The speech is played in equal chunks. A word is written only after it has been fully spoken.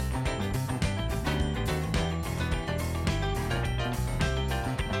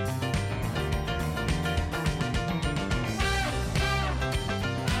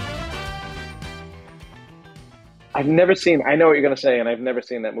I've never seen. I know what you're gonna say, and I've never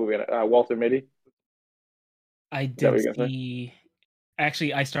seen that movie. Walter Mitty. Is I that what did you're gonna say? see.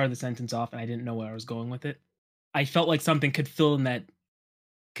 Actually, I started the sentence off and I didn't know where I was going with it. I felt like something could fill in that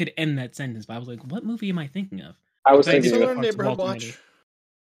could end that sentence, but I was like, what movie am I thinking of? I was But I Have you did thinking still of see it. in parts of Neighborhood Walter Watch? Mitty.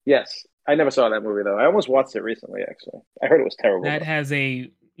 Yes, I never saw that movie though. I almost watched it recently. Actually, I heard it was terrible That though. has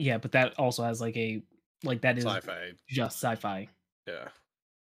a yeah, but that also has like that is Sci-fi. just sci-fi. Yeah.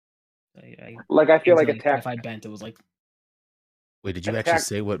 I Like I feel into like like sci-fi bent. It was like Wait, did you actually Attack.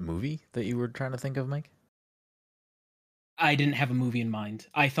 say what movie that you were trying to think of, Mike? I didn't have a movie in mind.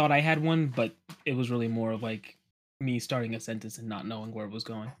 I thought I had one, but it was really more of like me starting a sentence and not knowing where it was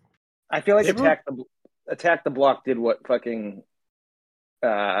going. I feel like Neighborhood Attack the Block did what fucking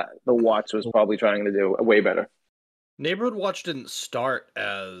the Watts was probably trying to do way better. Neighborhood Watch didn't start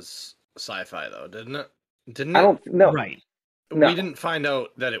as sci-fi though, didn't it? Didn't I it? don't know. Right. No. We didn't find out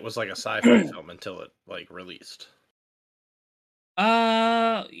that it was like a sci-fi film until it like released.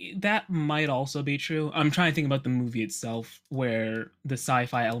 That might also be true. I'm trying to think about the movie itself, where the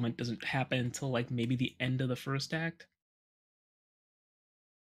sci-fi element doesn't happen until like maybe the end of the first act.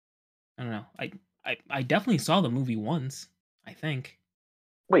 I don't know. I definitely saw the movie once. I think.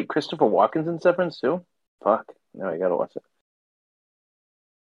 Wait, Christopher Walken's in Severance too? Fuck. No, I gotta watch it.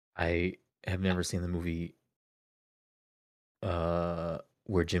 I have never seen the movie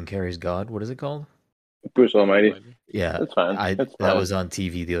where Jim Carrey's God. What is it called? Bruce Almighty. Yeah, That's fine. That's that fine. was on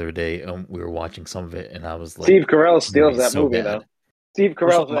TV the other day. We were watching some of it, and I was like, Steve Carell steals movie's that so movie bad. though. Steve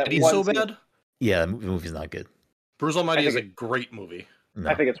Bruce Carell's that Almighty's one so scene. bad? Yeah, the movie's not good. Bruce Almighty I is think a great movie. No,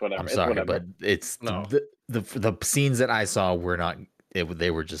 I think it's whatever. I'm It's sorry, whatever. but it's No. the scenes that I saw were not.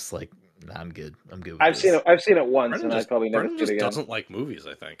 They were just like, nah, I'm good. I'm good. With I've this. seen it. I've seen it once, Brendan and I'd probably never see it just again. doesn't like movies,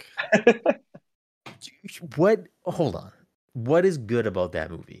 I think. What? Hold on. What is good about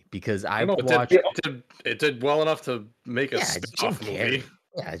that movie? Because I No, watched. it did well enough to make a Yeah, it's Jim spin-off movie. Carrey.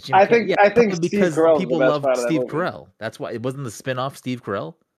 Yeah, it's Jim I Carrey. think Yeah, I think probably Steve because Carell's people the best love part of that Steve movie. Carell. That's why it wasn't the spin-off Steve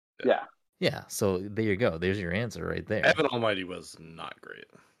Carell. Yeah. Yeah, so there you go. There's your answer right there. Evan Almighty was not great.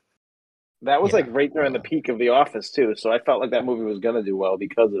 That was Yeah, like right during the well. peak of The Office too, so I felt like that movie was gonna do well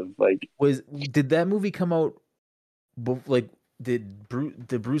because of like. Did that movie come out? Did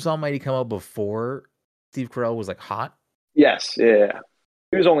Bruce Almighty come out before Steve Carell was like hot? Yes, yeah.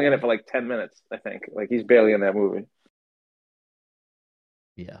 He was only in it for like 10 minutes, I think. Like he's barely in that movie.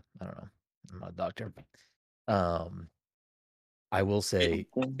 Yeah, I don't know. I'm not a doctor. I will say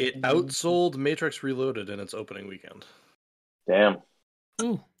It outsold Matrix Reloaded in its opening weekend. Damn.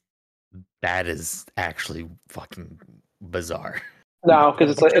 Ooh. that is actually fucking bizarre. No,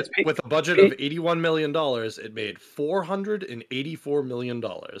 because it's With a budget of $81 million, it made $484 million.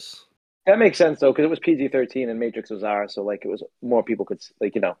 that makes sense though, because it was PG-13 and Matrix was R, so like it was more people could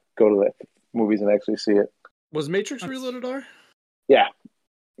like go to the movies and actually see it. Was Matrix That's- Reloaded R? Yeah,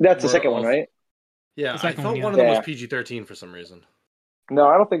 that's the Or second one, all- right? Yeah, The I second thought one, yeah. one of them Yeah. was PG-13 for some reason. No,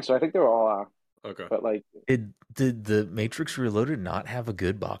 I don't think so. I think they were all R, Okay. but like Did the Matrix Reloaded not have a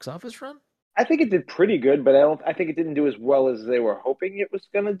good box office run? I think it did pretty good, but I think it didn't do as well as they were hoping it was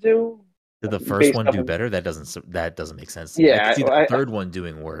gonna do. Did the first Based one off do of- better? That doesn't make sense. To me. Yeah, I could see the I- third one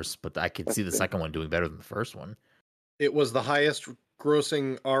doing worse, but I could see the That's- second one doing better than the first one. It was the highest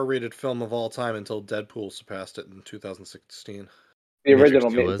grossing R-rated film of all time until Deadpool surpassed it in 2016. The Matrix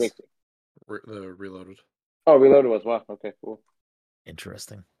original 2 was? Matrix. The Reloaded. Oh, Reloaded was wow. Okay, cool.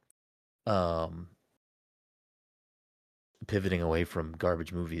 Interesting. Pivoting away from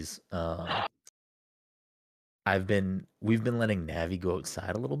garbage movies. We've been letting Navi go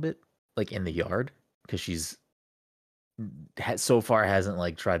outside a little bit, like in the yard, because she's so far hasn't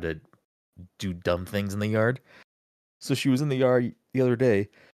like tried to do dumb things in the yard. So she was in the yard the other day,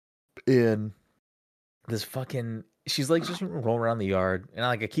 and this fucking she's like just rolling around the yard, and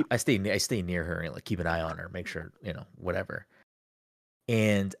I stay near her and like keep an eye on her, make sure whatever.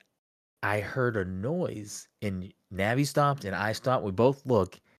 And I heard a noise, and Navi stopped, and I stopped. We both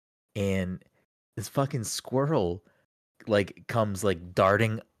look, and this fucking squirrel like comes like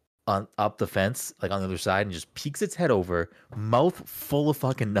darting up the fence, like on the other side, and just peeks its head over, mouth full of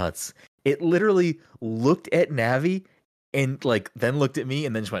fucking nuts. It literally looked at Navi and like then looked at me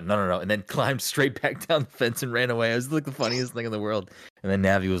and then just went no, and then climbed straight back down the fence and ran away. It was like the funniest thing in the world. And then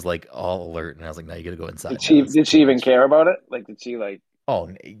Navi was like all alert, and I was like, "No, you gotta go inside." Did she even care about it? Like, did she like? Oh,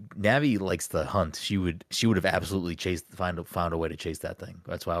 Navi likes the hunt. She would have absolutely found a way to chase that thing.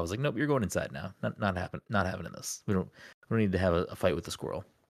 That's why I was like, "Nope, you're going inside now. Not happening this. We don't need to have a fight with the squirrel."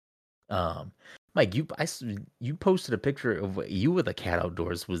 Mike, you posted a picture of you with a cat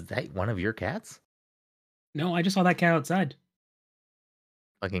outdoors. Was that one of your cats? No, I just saw that cat outside.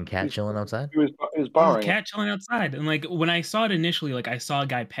 Fucking cat chilling outside. He was There's a borrowing it. cat chilling outside, and like when I saw it initially, like I saw a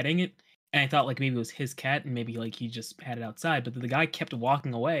guy petting it, and I thought like maybe it was his cat, and maybe like he just had it outside. But the guy kept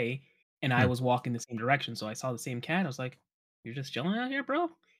walking away, and I Hmm. was walking the same direction, so I saw the same cat. I was like, "You're just chilling out here, bro."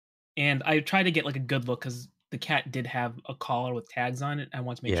 And I tried to get like a good look because the cat did have a collar with tags on it. I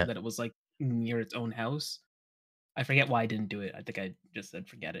wanted to make Yeah. sure that it was like near its own house. I forget why I didn't do it. I think I just said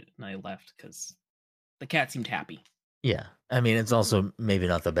forget it, and I left because the cat seemed happy. Yeah, I mean, it's also maybe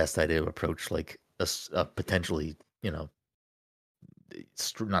not the best idea to approach like a potentially, not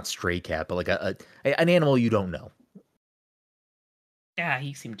stray cat, but like an animal you don't know. Yeah,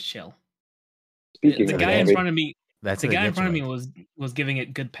 he seemed chill. Speaking The of guy in Navy, front of me, That's the how they guy in get front of you, me Mike. was giving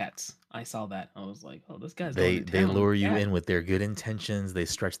it good pets. I saw that. I was like, oh, this guy's They going to town on lure the you cat. in with their good intentions. They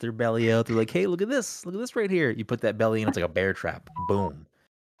stretch their belly out. They're like, "Hey, look at this right here." You put that belly in, it's like a bear trap. Boom,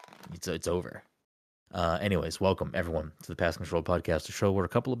 it's over. Anyways, welcome everyone to the Pass Control Podcast, a show where a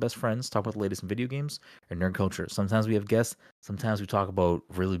couple of best friends talk about the latest in video games and nerd culture. Sometimes we have guests. Sometimes we talk about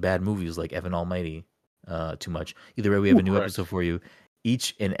really bad movies like Evan Almighty. Too much. Either way, we have a new Correct. episode for you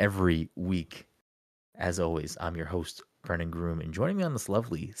each and every week. As always, I'm your host, Brennan Groom, and joining me on this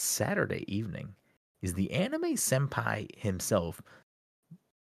lovely Saturday evening is the anime senpai himself,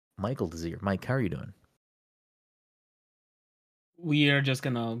 Michael Desir. Mike, how are you doing? We are just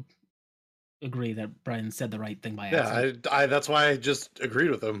gonna agree that Brian said the right thing by accident. Yeah, I that's why I just agreed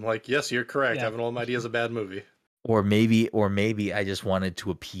with him. Like, yes, you're correct. Yeah. Evan Almighty is a bad movie. Or maybe I just wanted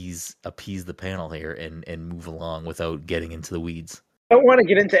to appease the panel here and move along without getting into the weeds. I don't want to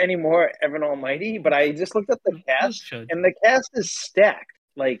get into any more Evan Almighty, but I just looked at the You cast, should. and the cast is stacked,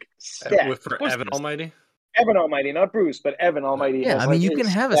 like stacked. For course Evan it is. Almighty. Evan Almighty, not Bruce, but Evan Almighty. Yeah, has, I mean, like, you is can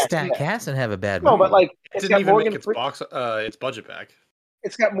have a stacked stacked cast. cast and have a bad No, movie. but like It it's didn't got even Morgan. make its budget back.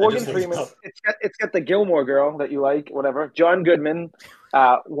 It's got Morgan just looked Freeman. up. It's got the Gilmore Girl that you like, whatever. John Goodman,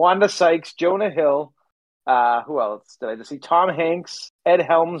 Wanda Sykes, Jonah Hill. Who else did I just see? Tom Hanks, Ed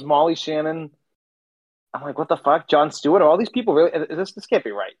Helms, Molly Shannon. I'm like, what the fuck? Jon Stewart. Are all these people really? This can't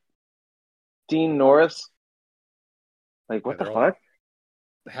be right. Dean Norris. Like, what Yeah, the they're all- fuck?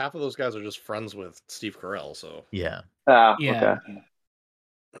 Half of those guys are just friends with Steve Carell. So Yeah. Yeah. Okay.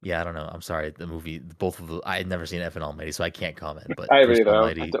 Yeah, I don't know. I'm sorry. The movie, both of the, I had never seen Evan Almighty, so I can't comment. But I Bruce agree, though.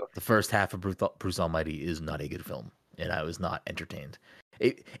 Almighty, I don't- the first half of Bruce Almighty is not a good film, and I was not entertained.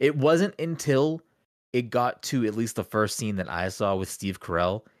 It wasn't until it got to at least the first scene that I saw with Steve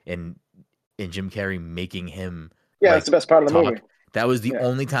Carell and Jim Carrey making him Yeah, like, that's the best part of the talk. movie. That was the Yeah.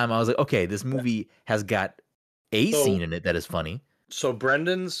 only time I was like, okay, this movie has got a So- scene in it that is funny. So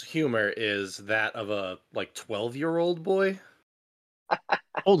Brendan's humor is that of a 12-year-old boy.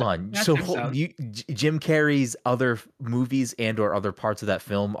 Hold on. That So checks out. Jim Carrey's other movies and or other parts of that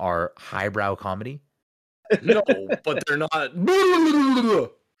film are highbrow comedy? No, but they're not.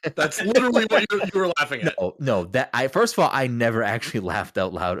 That's literally what you were laughing at. No. First of all, I never actually laughed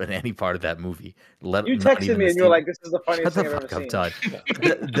out loud in any part of that movie. You not texted even me the and you were scene- like, "This is the funniest Shut thing the I've ever fuck up, seen." Todd.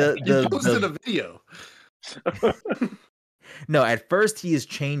 You posted a video. No, at first he is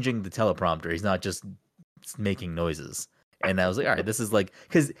changing the teleprompter. He's not just making noises. And I was like, all right, this is like,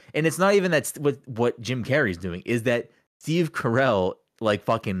 and it's not even that's what Jim Carrey's doing, is that Steve Carell like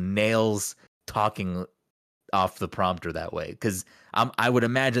fucking nails talking off the prompter that way. Because I would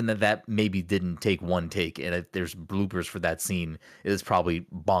imagine that maybe didn't take one take, and if there's bloopers for that scene, it is probably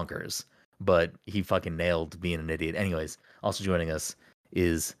bonkers. But he fucking nailed being an idiot. Anyways, also joining us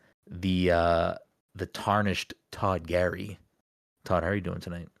is the tarnished Todd Gary. Todd, how are you doing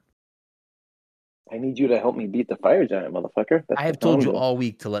tonight? I need you to help me beat the fire giant, motherfucker. That's I have what told I'm you doing. all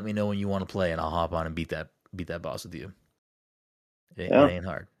week to let me know when you want to play, and I'll hop on and beat that boss with you. Yeah. It ain't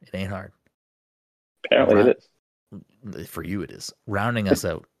hard. It ain't hard. Apparently, it is. For you, it is. Rounding us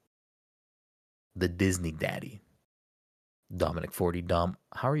out, the Disney daddy, Dominic 40. Dom,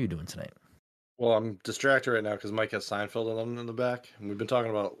 how are you doing tonight? Well, I'm distracted right now because Mike has Seinfeld on in the back, and we've been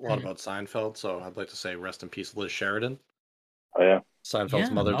talking a lot about Seinfeld. So I'd like to say rest in peace, Liz Sheridan. Oh yeah. Seinfeld's Yeah,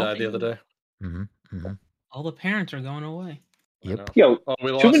 mother well, died the other day. Mm-hmm. All the parents are going away. I Yep. know. Yo, Oh, we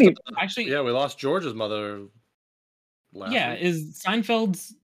too lost. many- Actually, Yeah, we lost George's mother. Last yeah. week. Is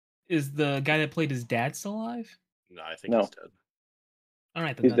Seinfeld's the guy that played his dad still alive? No, I think No. he's dead. All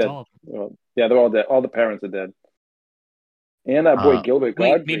right, then He's that's dead. all of them. Well, yeah, they're all dead. All the parents are dead. And that boy Gilbert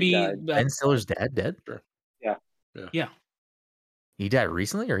Wait, Gottfried maybe died. Ben Stiller's dad dead? yeah. He died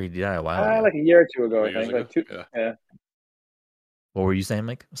recently, or he died a while ago? Like a year or two ago, I Years think. Like ago? two. Yeah. What were you saying,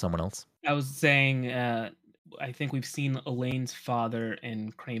 Mike? Someone else? I was saying, I think we've seen Elaine's father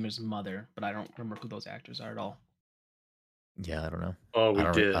and Kramer's mother, but I don't remember who those actors are at all. Yeah, I don't know. Oh, we I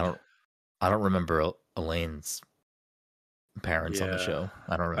don't, did. I don't remember Elaine's parents on the Yeah. show.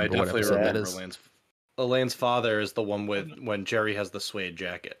 I don't I remember what definitely episode that remember is. Elaine's father is the one with when Jerry has the suede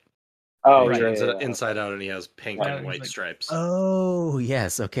jacket. Oh, He Right. turns yeah, it yeah. inside out and he has pink Yeah, and he's white like- stripes. Oh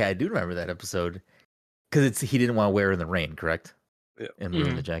yes, okay, I do remember that episode because he didn't want to wear it in the rain, correct? Yeah. And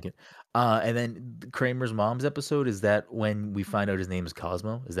ruin the jacket. And then Kramer's mom's episode, is that when we find out his name is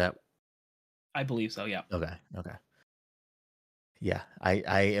Cosmo? Is that I believe so. Yeah. okay? Okay. Yeah,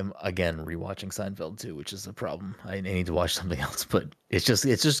 I am again rewatching Seinfeld too, which is a problem. I need to watch something else, but it's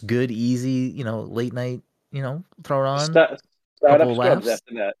just good, easy, late night, throw it on. Start couple up Scrubs laughs.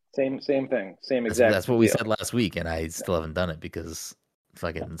 after that. Same thing. Same That's, exact. that's what we deal. said last week, and I still haven't done it because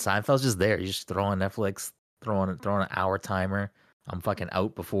fucking Seinfeld's just there. You just throw on Netflix, throw on an hour timer. I'm fucking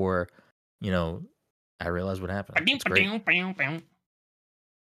out before, I realize what happened. It's great.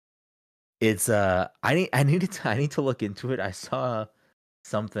 It's I need to look into it. I saw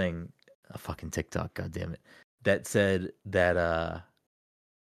something, a fucking TikTok, god damn it, that said that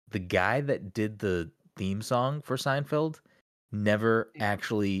the guy that did the theme song for Seinfeld never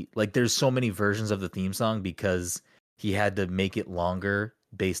actually, like, there's so many versions of the theme song because he had to make it longer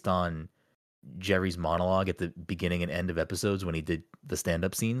based on Jerry's monologue at the beginning and end of episodes when he did the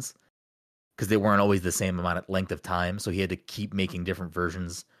stand-up scenes, because they weren't always the same amount of length of time, so he had to keep making different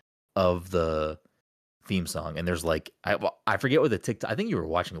versions of the theme song. And there's like, I forget what the TikTok, I think you were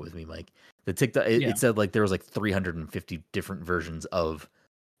watching it with me, Mike. The TikTok, it said like there was like 350 different versions of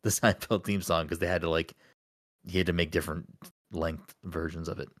the Seinfeld theme song because he had to make different length versions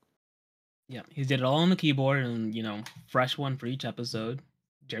of it. Yeah, he did it all on the keyboard, and fresh one for each episode.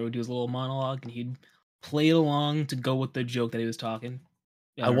 Jerry would do his little monologue, and he'd play it along to go with the joke that he was talking.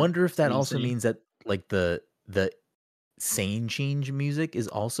 I wonder if that also saying. means that like the scene change music is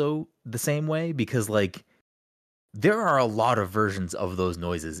also the same way, because like there are a lot of versions of those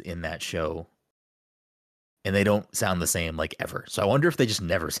noises in that show and they don't sound the same like ever. So I wonder if they just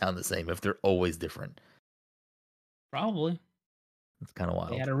never sound the same, if they're always different. Probably. It's kind of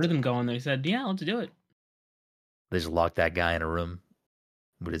wild. They had a rhythm going. They said, "Yeah, let's do it." They just locked that guy in a room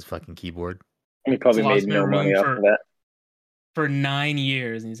with his fucking keyboard. He probably made no money off of that. For 9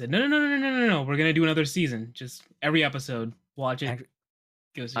 years, and he said, "No, we're gonna do another season. Just every episode, watch it."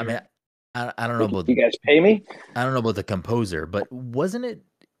 I mean, I don't know about you guys pay me. I don't know about the composer, but wasn't it?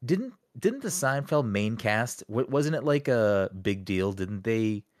 Didn't the Seinfeld main cast? Wasn't it like a big deal?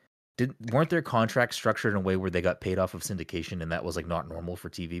 Weren't their contracts structured in a way where they got paid off of syndication, and that was like not normal for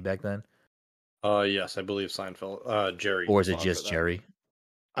TV back then? Yes, I believe Seinfeld. Jerry. Or is it just Jerry?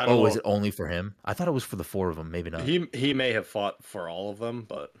 Oh, is it only for him? I thought it was for the four of them. Maybe not. He may have fought for all of them,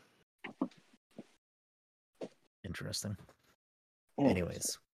 but interesting.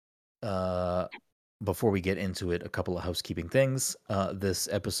 Anyways, before we get into it, a couple of housekeeping things. This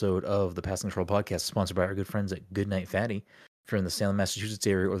episode of the Passing Control podcast is sponsored by our good friends at Goodnight Fatty. If you're in the Salem, Massachusetts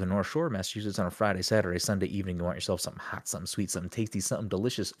area or the North Shore of Massachusetts on a Friday, Saturday, Sunday evening, you want yourself something hot, something sweet, something tasty, something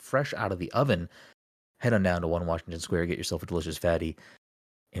delicious, fresh out of the oven, head on down to 1 Washington Square, get yourself a delicious fatty.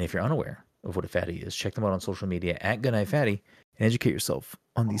 And if you're unaware of what a fatty is, check them out on social media at Goodnight Fatty and educate yourself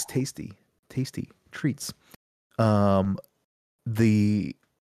on these tasty, tasty treats. The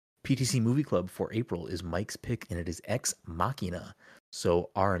PTC Movie Club for April is Mike's pick, and it is Ex Machina. So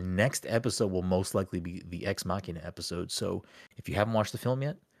our next episode will most likely be the Ex Machina episode. So if you haven't watched the film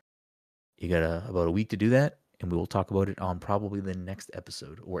yet, you got about a week to do that, and we will talk about it on probably the next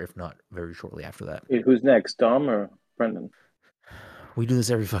episode, or if not, very shortly after that. Who's next, Dom or Brendan? We do this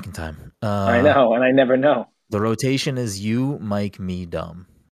every fucking time. I know, and I never know. The rotation is you, Mike, me, Dom.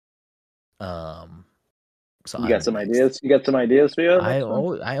 So you got some ideas? You got some ideas for you? I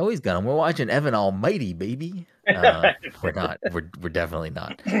always got them. We're watching Evan Almighty, baby. We're not. We're definitely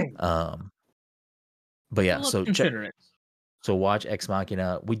not. But yeah, so check. So watch Ex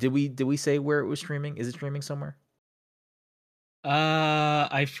Machina. Did we say where it was streaming? Is it streaming somewhere?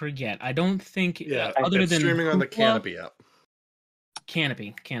 I forget. I don't think. Yeah, other than streaming Hoopla, on the Canopy app.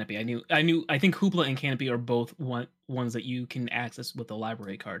 Canopy. I knew. I think Hoopla and Canopy are both ones that you can access with a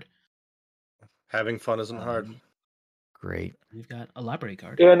library card. Having fun isn't hard. Great. We've got a library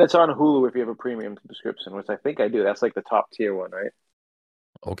card. Yeah, and it's on Hulu if you have a premium subscription, which I think I do. That's like the top tier one, right?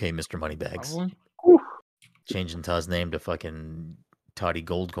 Okay, Mr. Moneybags. Probably. Changing Todd's name to fucking Toddy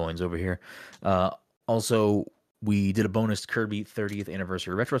Gold Coins over here. Also, we did a bonus Kirby 30th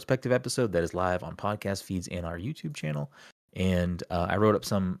anniversary retrospective episode that is live on podcast feeds and our YouTube channel. And I wrote up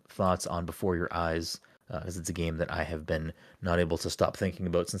some thoughts on Before Your Eyes, because it's a game that I have been not able to stop thinking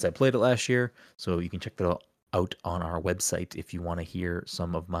about since I played it last year. So you can check that out on our website if you want to hear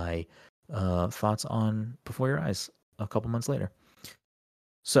some of my thoughts on Before Your Eyes a couple months later.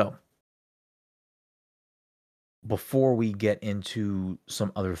 So before we get into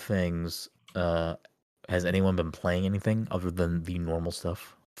some other things, has anyone been playing anything other than the normal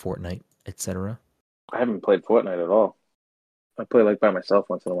stuff, Fortnite, etc.? I haven't played Fortnite at all. I play like by myself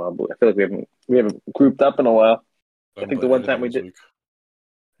once in a while, but I feel like we haven't grouped up in a while. I think the one time we did.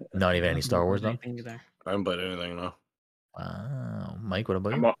 Not even any I Star haven't Wars, played though? anything either. I haven't played anything, no. Wow. Mike, what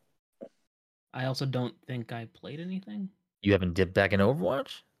about I'm you? all- I also don't think I played anything. You haven't dipped back in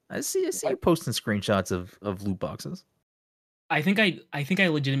Overwatch? I see you posting screenshots of loot boxes. I think I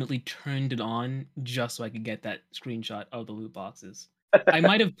legitimately turned it on just so I could get that screenshot of the loot boxes. I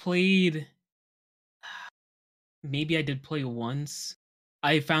might have played. Maybe I did play once.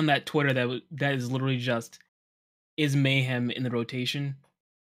 I found that Twitter that is literally just is mayhem in the rotation.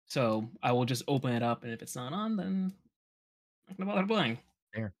 So I will just open it up, and if it's not on, then I'm not gonna bother playing.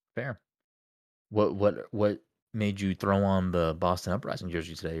 Fair. What made you throw on the Boston Uprising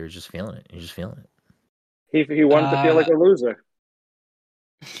jersey today? You're just feeling it. You're just feeling it. He wanted to feel like a loser.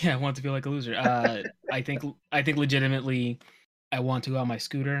 Yeah, I want to feel like a loser. I think legitimately, I want to go on my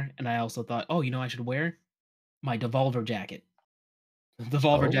scooter, and I also thought, oh, I should wear my Devolver jacket. The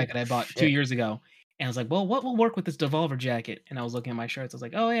Devolver Oh, jacket I bought 2 shit. years ago, and I was like, well, what will work with this Devolver jacket? And I was looking at my shirts. I was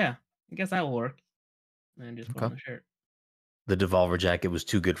like, oh yeah, I guess that will work. And then just put on Okay. the shirt. The Devolver jacket was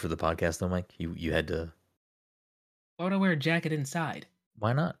too good for the podcast, though, Mike. You had to. Why would I wear a jacket inside?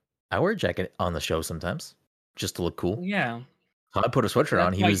 Why not? I wear a jacket on the show sometimes, just to look cool. Yeah, Todd put a sweatshirt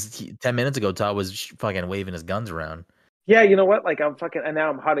on. That's 10 minutes ago. Todd was fucking waving his guns around. Yeah, you know what? Like I'm fucking, and now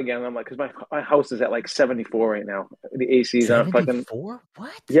I'm hot again. I'm like, because my house is at like 74 right now. The AC's on fucking. 74?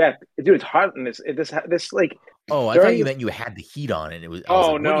 What? Yeah, dude, it's hot in this like. Oh, I thought you meant you had the heat on it. It was.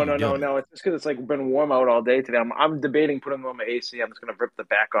 Oh like, no. It's just because it's like been warm out all day today. I'm debating putting on my AC. I'm just gonna rip the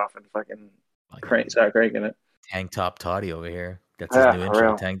back off and fucking start cranking it. Tank top Toddy over here. That's his new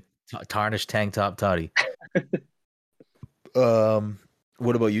intro. Tarnished tank top Toddy.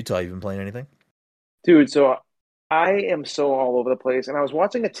 What about you, Todd? You been playing anything? Dude, so I am so all over the place, and I was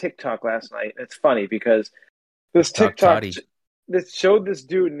watching a TikTok last night. And it's funny because this TikTok this showed this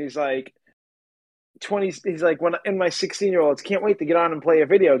dude, and he's like 20. He's like, when in my 16-year-olds can't wait to get on and play a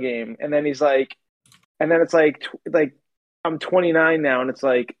video game, and then he's like, and then it's like I'm 29 now, and it's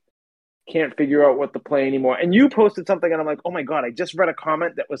like can't figure out what to play anymore. And you posted something, and I'm like, oh my god, I just read a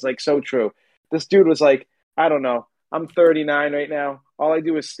comment that was like so true. This dude was like, I don't know, I'm 39 right now. All I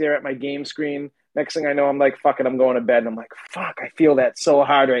do is stare at my game screen. Next thing I know, I'm like, fuck it, I'm going to bed. And I'm like, fuck, I feel that so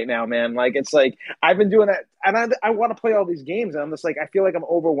hard right now, man. Like, it's like, I've been doing that, and I want to play all these games, and I'm just like, I feel like I'm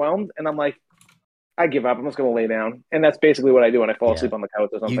overwhelmed, and I'm like, I give up. I'm just going to lay down. And that's basically what I do when I fall asleep on the couch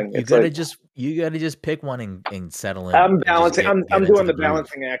or something. You gotta just pick one and settle in. I'm balancing. I'm doing the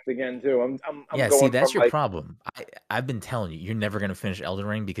balancing act again, too. I'm yeah, going see, that's your like, problem. I've been telling you, you're never going to finish Elden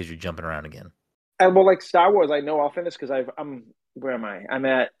Ring because you're jumping around again. And well, like Star Wars, I know I'll finish because where am I? I'm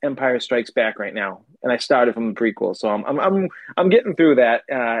at Empire Strikes Back right now, and I started from the prequel, so I'm getting through that,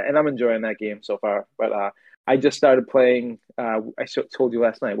 and I'm enjoying that game so far. But I just started playing. I told you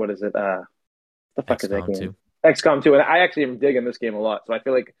last night. What is it? The fuck is that game? XCOM 2, and I actually am digging this game a lot. So I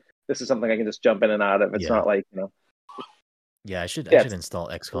feel like this is something I can just jump in and out of. It's not like Yeah, I should install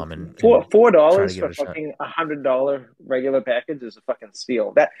XCOM and $4 for fucking $100 regular package is a fucking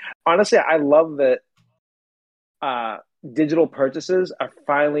steal. That honestly, I love that digital purchases are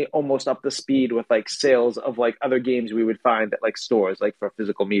finally almost up to speed with like sales of like other games we would find at like stores, like for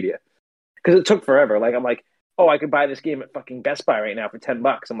physical media. Because it took forever. Like I'm like, oh, I could buy this game at fucking Best Buy right now for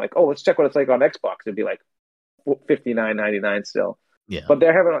 $10. I'm like, oh, let's check what it's like on Xbox. It'd be like $59.99 still. Yeah, but they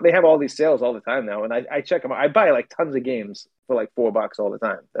have all these sales all the time now, and I check them out. I buy like tons of games for like $4 all the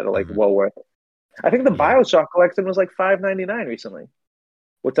time that are like well worth it. I think the BioShock collection was like $5.99 recently,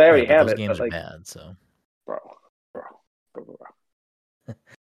 which I already have. Those it, games but, are like, bad, so bro.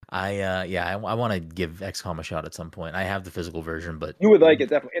 I want to give XCOM a shot at some point. I have the physical version, but you would like it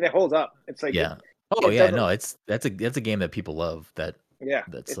definitely, and it holds up. It's like that's a game that people love.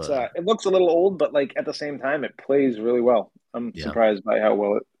 It's it looks a little old, but like at the same time, it plays really well. I'm surprised by how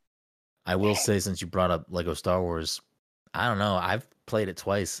well it. I will say, since you brought up Lego Star Wars, I don't know. I've played it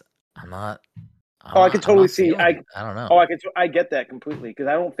twice. I can totally see. I don't know. I get that completely because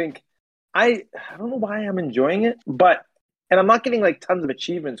I don't think I don't know why I'm enjoying it, and I'm not getting like tons of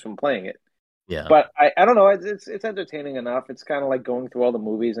achievements from playing it. Yeah, but I don't know. It's entertaining enough. It's kind of like going through all the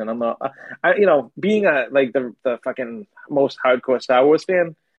movies, and I'm not, being like the fucking most hardcore Star Wars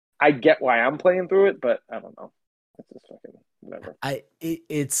fan, I get why I'm playing through it, but I don't know. It's just fucking whatever.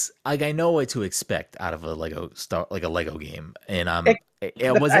 It's like I know what to expect out of a Lego game, and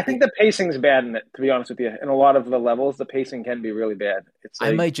It was. I think the pacing's bad in it. To be honest with you, in a lot of the levels, the pacing can be really bad. It's I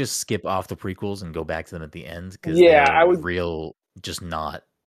like, might just skip off the prequels and go back to them at the end because yeah, they're I would. real, just not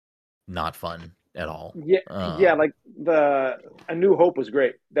fun at all. Yeah, like A New Hope was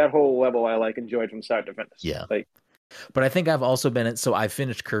great. That whole level I enjoyed from start to finish. Yeah. Like, But I think I've also been so I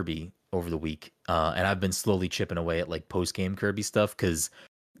finished Kirby over the week, and I've been slowly chipping away at like post game Kirby stuff because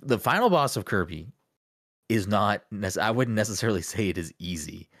the final boss of Kirby is not. I wouldn't necessarily say it is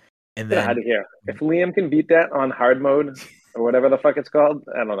easy. And get out then of here. If Liam can beat that on hard mode or whatever the fuck it's called,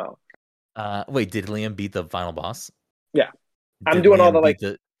 I don't know. wait, did Liam beat the final boss? Yeah. I'm Did doing all Liam the beat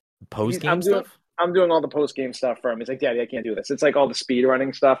the post game stuff. I'm doing all the post game stuff for him. He's like, Daddy, I can't do this. It's like all the speed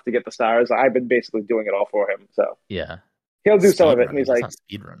running stuff to get the stars. I've been basically doing it all for him. So Yeah, he'll do some of it, Speedrunning, and he's that's like, not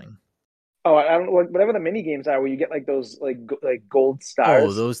speed running. "Oh, I don't know whatever the mini games are where you get like those like gold stars."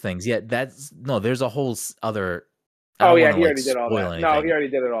 Oh, those things. Yeah, that's no. There's a whole other. I Oh don't yeah, wanna, he like, already did all spoil that. No, anything. he already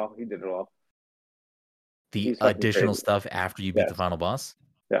did it all. He did it all. The He's fucking additional crazy. stuff after you beat the Yes. final boss.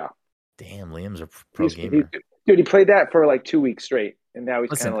 Yeah. Damn, Liam's a pro He's- gamer. Dude, he played that for like 2 weeks straight, and now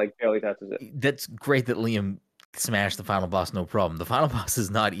he's Listen, kind of like barely touches it. That's great that Liam smashed the final boss, no problem. The final boss is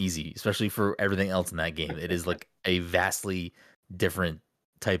not easy, especially for everything else in that game. It is like a vastly different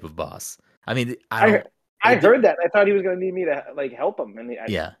type of boss. I mean, I heard that. I thought he was going to need me to like help him, and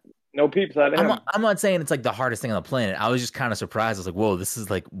yeah. no peeps out of him. I'm not saying it's like the hardest thing on the planet. I was just kind of surprised. I was like, whoa, this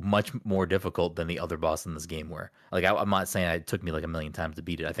is like much more difficult than the other boss in this game were. Like, I'm not saying it took me like a million times to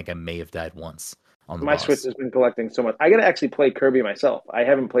beat it. I think I may have died once on the My boss. Switch has been collecting so much. I got to actually play Kirby myself. I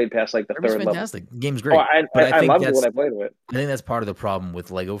haven't played past like the Kirby's third level. fantastic. The game's great. Oh, I loved it when I played with it. I think that's part of the problem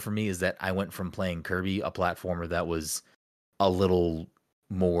with Lego for me is that I went from playing Kirby, a platformer that was a little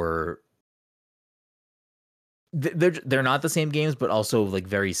more. They're not the same games, but also like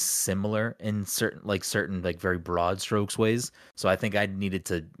very similar in certain like very broad strokes ways. So I think I need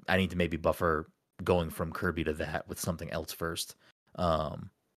to maybe buffer going from Kirby to that with something else first,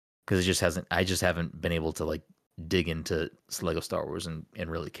 because I just haven't been able to like dig into Lego Star Wars and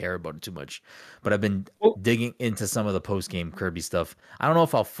really care about it too much. But I've been digging into some of the post game Kirby stuff. I don't know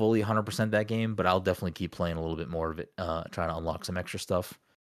if I'll fully 100% that game, but I'll definitely keep playing a little bit more of it, trying to unlock some extra stuff.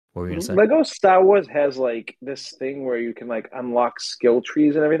 What were you gonna say? Lego Star Wars has like this thing where you can like unlock skill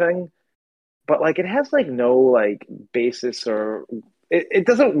trees and everything, but like it has like no like basis or it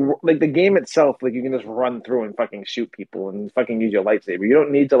doesn't like the game itself. Like you can just run through and fucking shoot people and fucking use your lightsaber. You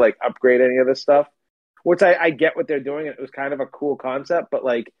don't need to like upgrade any of this stuff, which I get what they're doing. It was kind of a cool concept, but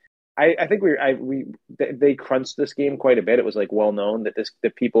like I think they crunched this game quite a bit. It was like well known that the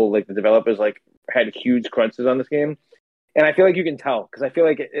people like the developers like had huge crunches on this game. And I feel like you can tell because I feel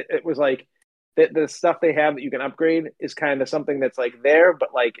like it was like the stuff they have that you can upgrade is kind of something that's like there,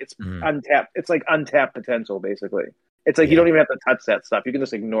 but like it's untapped. It's like untapped potential, basically. It's like you don't even have to touch that stuff. You can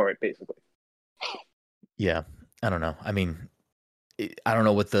just ignore it, basically. Yeah, I don't know. I mean, I don't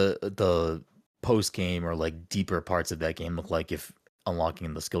know what the post game or like deeper parts of that game look like if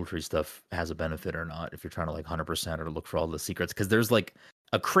unlocking the skill tree stuff has a benefit or not. If you're trying to like 100% or look for all the secrets, because there's like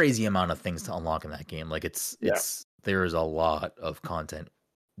a crazy amount of things to unlock in that game. Like it's there is a lot of content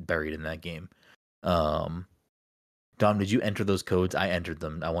buried in that game. Dom, did you enter those codes? I entered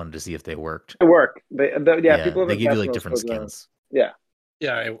them. I wanted to see if they worked. It worked. People they give you like different skins. Yeah.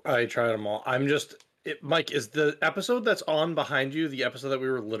 Yeah, I tried them all. I'm just Mike, is the episode that's on behind you the episode that we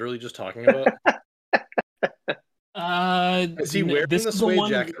were literally just talking about? Is he wearing the suede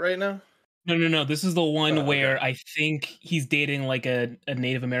jacket right now? No. This is the one where I think he's dating like a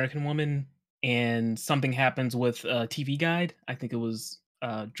Native American woman, and something happens with a TV guide. I think it was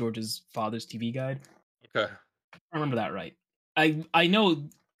George's father's TV guide. Okay, I remember that right. I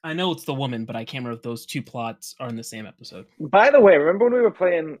know it's the woman, but I can't remember if those two plots are in the same episode. By the way, remember when we were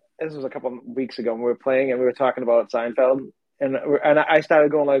playing? This was a couple of weeks ago. When we were playing and we were talking about Seinfeld, and I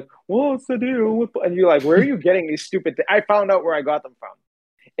started going like, "What's the deal?" And you're like, "Where are you getting these stupid?" I found out where I got them from.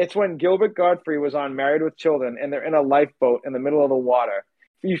 It's when Gilbert Gottfried was on Married with Children, and they're in a lifeboat in the middle of the water.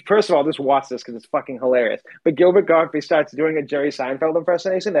 First of all, just watch this because it's fucking hilarious. But Gilbert Gottfried starts doing a Jerry Seinfeld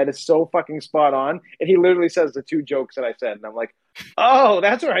impersonation that is so fucking spot on, and he literally says the two jokes that I said, and I'm like, "Oh,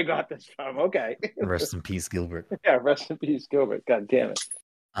 that's where I got this from." Okay. Rest in peace, Gilbert. Yeah, rest in peace, Gilbert. God damn it.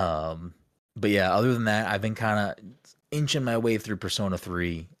 But yeah, other than that, I've been kind of inching my way through Persona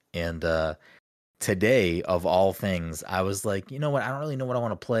 3, and today, of all things, I was like, you know what? I don't really know what I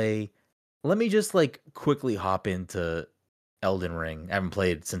want to play. Let me just like quickly hop into Elden Ring. I haven't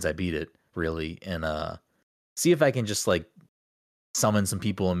played since I beat it, really, and see if I can just like summon some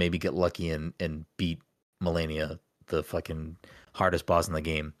people and maybe get lucky and beat Melania, the fucking hardest boss in the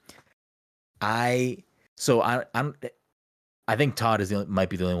game. I I think Todd might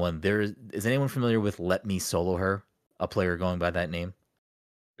be the only one. Is anyone familiar with Let Me Solo Her? A player going by that name.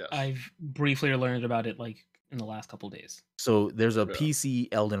 Yes. I've briefly learned about it like in the last couple days. So there's a Yeah. PC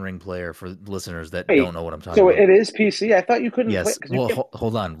Elden Ring player for listeners that Wait, don't know what I'm talking So about. it is PC. I thought you couldn't play. Yes. 'Cause you Well, can't-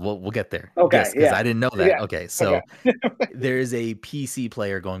 hold on. We'll get there. Okay, Yes, because yeah. I didn't know that. Yeah, Okay. So okay. there is a PC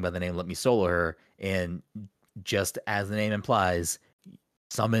player going by the name Let Me Solo Her, and just as the name implies,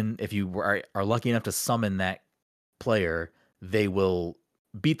 summon, if you are lucky enough to summon that player, they will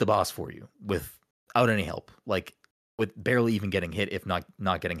beat the boss for you without any help, like with barely even getting hit, if not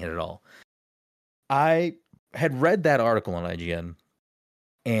getting hit at all. I had read that article on IGN,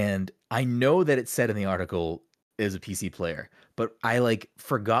 and I know that it said in the article is a PC player, but I like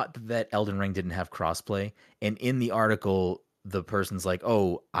forgot that Elden Ring didn't have crossplay. And in the article, the person's like,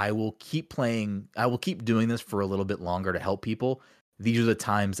 "Oh, I will keep playing. I will keep doing this for a little bit longer to help people. These are the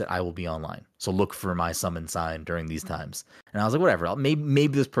times that I will be online. So look for my summon sign during these times." And I was like, "Whatever. Maybe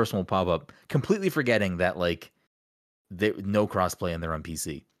this person will pop up." Completely forgetting that like no crossplay and they're on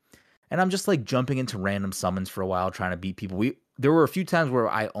PC. And I'm just like jumping into random summons for a while, trying to beat people. There were a few times where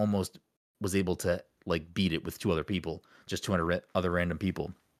I almost was able to like beat it with 2 other people, just 200 other random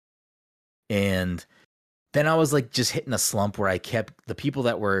people. And then I was like just hitting a slump where I kept the people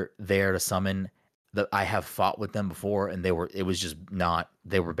that were there to summon that I have fought with them before, and they were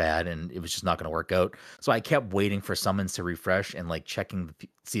bad, and it was just not going to work out. So I kept waiting for summons to refresh and like checking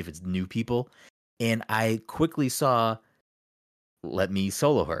see if it's new people. And I quickly saw Let Me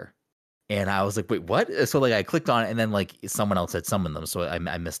Solo Her. And I was like, wait, what? So like I clicked on it, and then like someone else had summoned them, so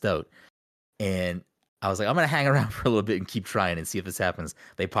I missed out. And I was like, I'm gonna hang around for a little bit and keep trying and see if this happens.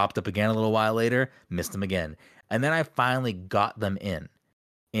 They popped up again a little while later, missed them again, and then I finally got them in.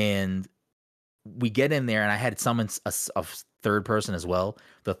 And we get in there, and I had summoned a third person as well.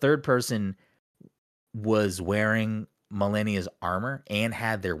 The third person was wearing Malenia's armor and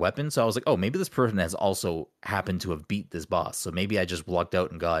had their weapon, so I was like, oh, maybe this person has also happened to have beat this boss. So maybe I just lucked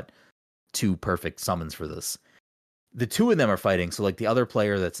out and got 2 perfect summons for this. The 2 of them are fighting, so like the other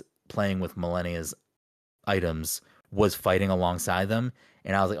player that's playing with Malenia's items was fighting alongside them,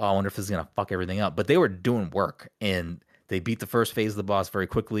 and I was like, oh, I wonder if this is gonna fuck everything up. But they were doing work, and they beat the first phase of the boss very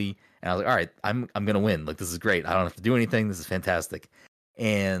quickly, and I was like, all right, I'm gonna win. Like, this is great. I don't have to do anything. This is fantastic.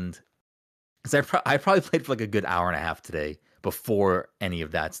 And so I probably played for like a good hour and a half today before any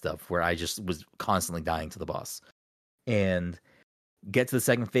of that stuff, where I just was constantly dying to the boss. And get to the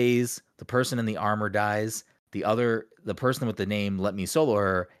second phase, the person in the armor dies. The person with the name Let Me Solo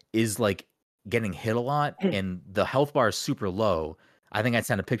Her is like getting hit a lot, and the health bar is super low. I think I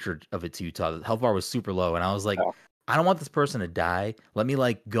sent a picture of it to you, Todd. The health bar was super low, and I was like, I don't want this person to die. Let me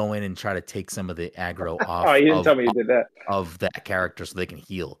like go in and try to take some of the aggro off. Oh, you didn't tell me you did that. Of that character so they can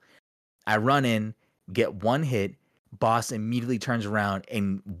heal. I run in, get 1 hit, boss immediately turns around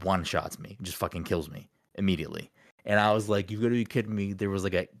and one-shots me, just fucking kills me immediately. And I was like, you've got to be kidding me. There was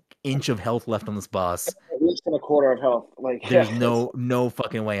like an inch of health left on this boss. At least in a quarter of health. Like, There's yeah, no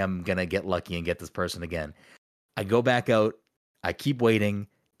fucking way I'm going to get lucky and get this person again. I go back out. I keep waiting.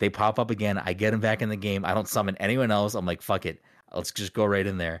 They pop up again. I get them back in the game. I don't summon anyone else. I'm like, fuck it. Let's just go right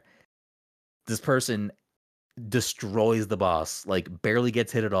in there. This person destroys the boss, like barely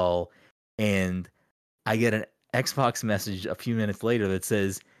gets hit at all. And I get an Xbox message a few minutes later that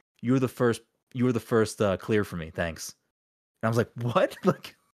says, you were the first clear for me. Thanks. And I was like, what?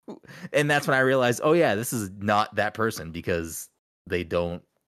 Like, and that's when I realized, oh yeah, this is not that person, because they don't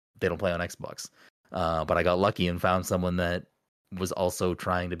play on Xbox. But I got lucky and found someone that was also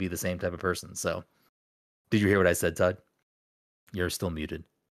trying to be the same type of person. So did you hear what I said, Todd? You're still muted.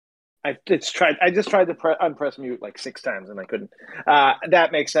 I just tried to unpress mute like 6 times and I couldn't.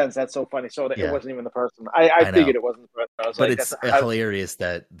 That makes sense. That's so funny. So Yeah. It wasn't even the person. I figured it wasn't the person. I was but like, it's hilarious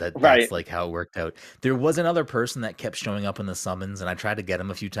that's Right. like how it worked out. There was another person that kept showing up in the summons, and I tried to get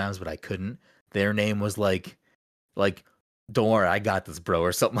him a few times, but I couldn't. Their name was like, don't worry, I got this, bro,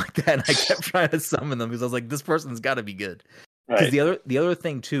 or something like that. And I kept trying to summon them because I was like, this person's got to be good. Because the other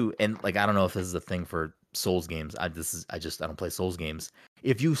thing too, and like I don't know if this is a thing for Souls games. I don't play Souls games.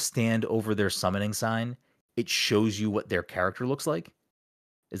 If you stand over their summoning sign, it shows you what their character looks like.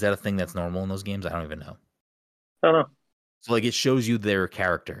 Is that a thing that's normal in those games? I don't even know. I don't know. So like it shows you their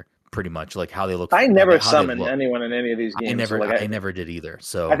character pretty much, like how they look. I never summoned anyone in any of these games. I never did either.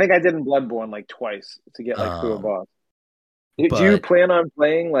 So I think I did in Bloodborne like twice to get like through a boss. But, do you plan on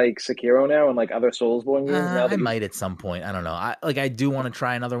playing like Sekiro now and like other Soulsborne games? I might at some point. I don't know. I do want to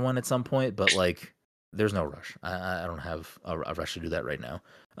try another one at some point, but like there's no rush. I don't have a rush to do that right now.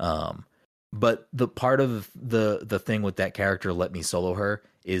 But the part of the thing with that character, Let Me Solo Her,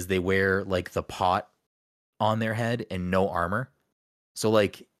 is they wear like the pot on their head and no armor. So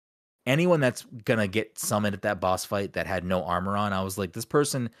like anyone that's gonna get summoned at that boss fight that had no armor on, I was like, this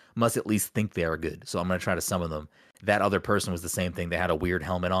person must at least think they are good. So I'm gonna try to summon them. That other person was the same thing. They had a weird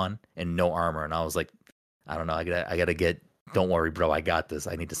helmet on and no armor, and I was like, I don't know. I gotta get. Don't worry, bro. I got this.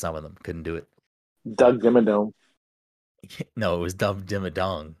 I need to summon them. Couldn't do it. Doug Dimmadome. No, it was Dum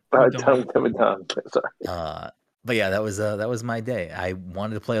Dimmadong. Doug Dimmadome. Sorry. But yeah, that was my day. I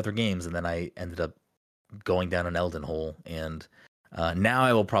wanted to play other games, and then I ended up going down an Elden hole, and now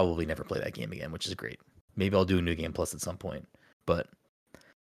I will probably never play that game again, which is great. Maybe I'll do a New Game Plus at some point, but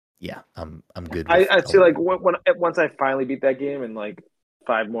yeah, I'm good. I feel like once I finally beat that game in like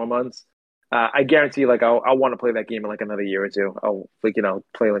 5 more months, I guarantee like I'll want to play that game in like another year or two. I'll like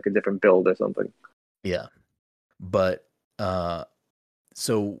play like a different build or something. Yeah, but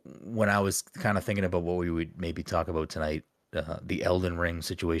so when I was kind of thinking about what we would maybe talk about tonight, the Elden Ring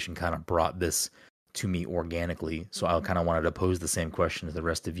situation kind of brought this to me organically. So I kind of wanted to pose the same question to the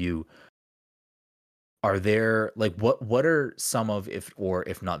rest of you. Are there like what are some of if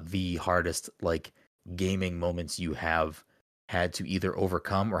not the hardest like gaming moments you have had to either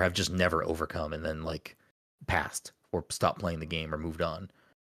overcome or have just never overcome and then like passed or stopped playing the game or moved on?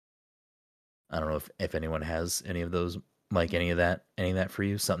 I don't know if anyone has any of those, Mike, any of that for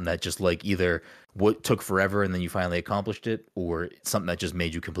you? Something that just like either what took forever and then you finally accomplished it, or something that just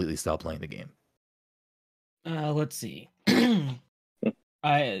made you completely stop playing the game? Let's see.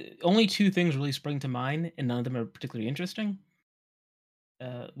 Only 2 things really spring to mind, and none of them are particularly interesting.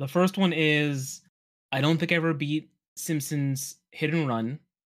 The first one is I don't think I ever beat Simpsons Hit and Run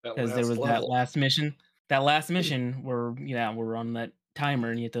because there was that last mission. That last mission where we're on that timer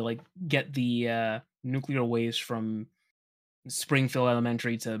and you have to like get the nuclear waste from Springfield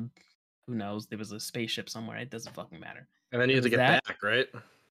Elementary to who knows, there was a spaceship somewhere. It doesn't fucking matter. And then you have to get back, right?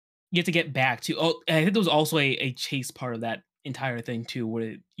 You have to get back to. Oh, I think there was also a chase part of that entire thing too,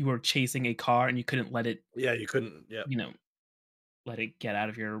 where you were chasing a car and you couldn't let it. Yeah, you couldn't. Yeah, let it get out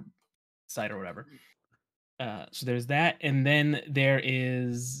of your sight or whatever. So there's that, and then there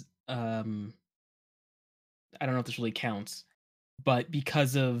is I don't know if this really counts, but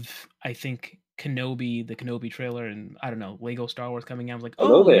because of I think the Kenobi trailer, and I don't know, Lego Star Wars coming out, I was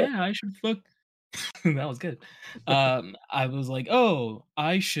like, yeah, I should fuck. That was good. I was like, oh,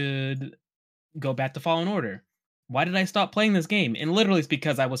 I should go back to Fallen Order. Why did I stop playing this game? And literally it's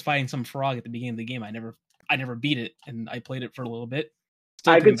because I was fighting some frog at the beginning of the game. I never beat it, and I played it for a little bit.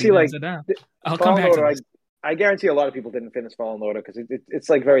 I could see like I'll come back to this. I guarantee a lot of people didn't finish Fallen Order because it's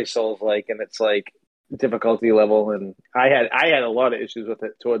like very Souls-like, and it's like difficulty level, and I had a lot of issues with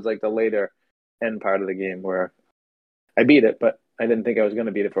it towards like the later end part of the game where I beat it, but I didn't think I was going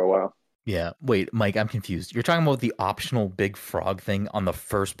to beat it for a while. Yeah. Wait, Mike, I'm confused. You're talking about the optional big frog thing on the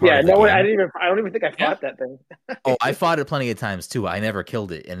first part of the game? Yeah, I don't even think I fought that thing. Oh, I fought it plenty of times too. I never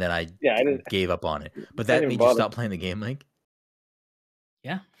killed it, and then I gave up on it. But that made you stop playing the game, Mike?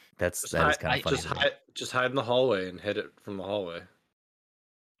 Yeah. That is kind of funny. Just hide in the hallway and hit it from the hallway.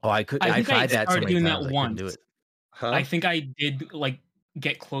 Oh, I tried that so many times. I couldn't do it. Huh? I think I did like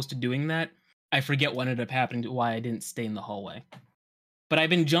get close to doing that. I forget what ended up happening, why I didn't stay in the hallway. But I've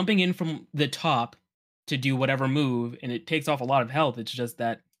been jumping in from the top to do whatever move, and it takes off a lot of health. It's just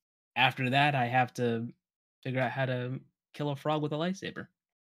that after that, I have to figure out how to kill a frog with a lightsaber.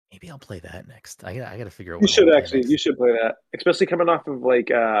 Maybe I'll play that next. I gotta figure out. You should play that, especially coming off of like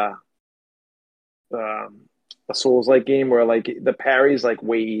a Souls-like game where like the parry's like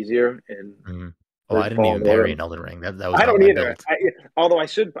way easier. And I didn't even parry in Elden Ring. That was I don't either. Although I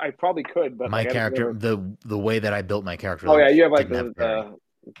probably could, but my character, the way that I built my character. Oh yeah, you have like the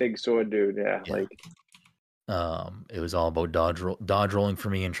big sword dude. Yeah, like. It was all about dodge rolling for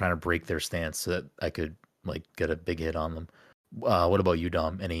me and trying to break their stance so that I could like get a big hit on them. What about you,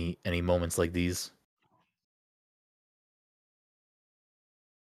 Dom? Any moments like these?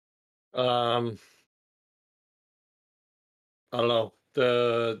 I don't know.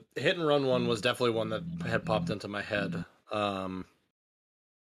 The hit and run one was definitely one that had popped into my head. I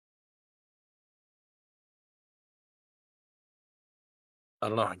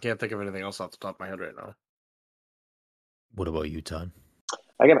don't know. I can't think of anything else off the top of my head right now. What about you, Todd?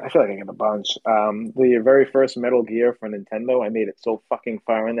 I feel like I got a bunch. The very first Metal Gear for Nintendo, I made it so fucking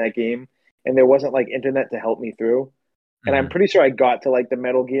far in that game, and there wasn't like internet to help me through. And I'm pretty sure I got to like the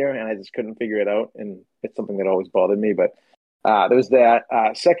Metal Gear, and I just couldn't figure it out. And it's something that always bothered me. But there was that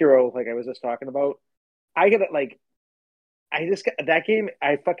Sekiro, like I was just talking about. I got it like. I just got that game.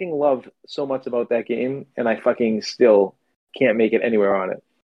 I fucking love so much about that game, and I fucking still can't make it anywhere on it.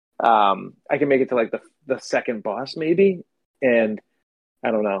 I can make it to like the second boss maybe, and I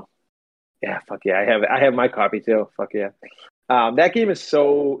don't know. Yeah, fuck yeah. I have my copy too. Fuck yeah. That game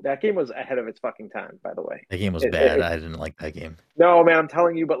was ahead of its fucking time, by the way. That game was bad. I didn't like that game. No, man, I'm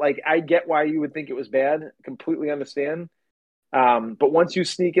telling you, but like I get why you would think it was bad. Completely understand. But once you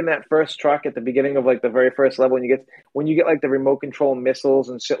sneak in that first truck at the beginning of like the very first level, and when you get like the remote control missiles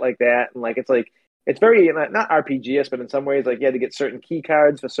and shit like that, and like it's very not RPG-ish, but in some ways like you had to get certain key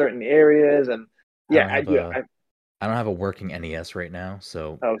cards for certain areas, and yeah, I don't have a working NES right now,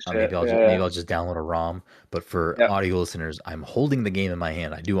 so oh shit, maybe I'll just download a ROM. But for Yep. audio listeners, I'm holding the game in my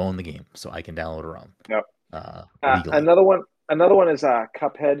hand. I do own the game, so I can download a ROM. Yep. Legally. Another one is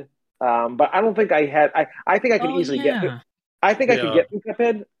Cuphead. But I don't think I think I could easily get through. I think I could get through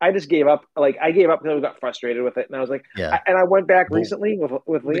Cuphead. I just gave up. Like I gave up because I got frustrated with it, and I was like, and I went back recently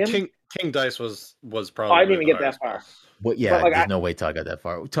with Liam. King Dice was probably. I didn't even get that far. Well, yeah, but like, there's no way till I got that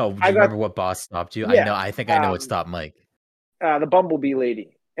far. Do you remember what boss stopped you? Yeah, I think I know what stopped Mike. The Bumblebee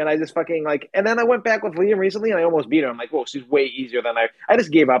lady. And I just fucking like, and then I went back with Liam recently, and I almost beat her. I'm like, whoa, she's way easier than I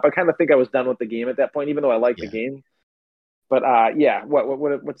just gave up. I kind of think I was done with the game at that point, even though I liked the game. But yeah,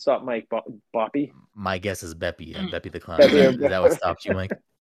 what stopped Mike? Boppy? My guess is Beppy and Beppy the Clown. Is that what stopped you, Mike?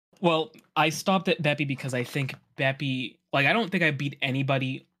 Well, I stopped at Beppy because I think Beppy, like, I don't think I beat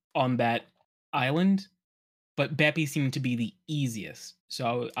anybody on that island, but Beppy seemed to be the easiest,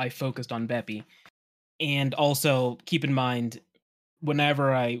 so I focused on Beppy. And also, keep in mind,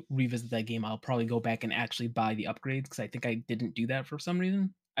 whenever I revisit that game, I'll probably go back and actually buy the upgrades, because I think I didn't do that for some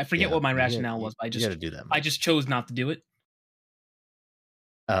reason. I forget what my rationale was, but I just chose not to do it.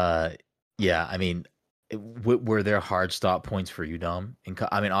 Yeah, I mean, were there hard stop points for you, Dom?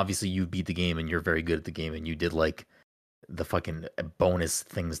 I mean, obviously you beat the game and you're very good at the game, and you did like the fucking bonus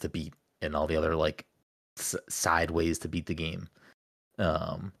things to beat and all the other like side ways to beat the game.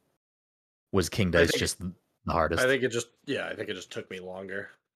 Was King Dice just the hardest? I think it just took me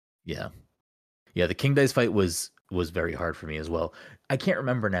longer. Yeah, the King Dice fight was very hard for me as well. I can't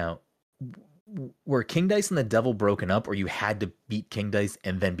remember now. Were King Dice and the Devil broken up, or you had to beat King Dice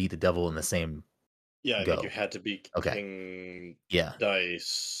and then beat the Devil in the same? Yeah, I think you had to beat King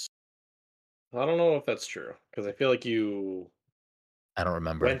Dice. I don't know if that's true, because I feel like I don't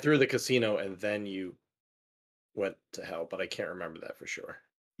remember. Went through the casino and then you went to hell, but I can't remember that for sure.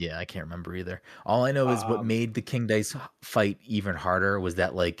 Yeah, I can't remember either. All I know is what made the King Dice fight even harder was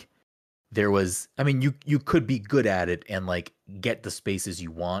that like there was, I mean, you could be good at it and like get the spaces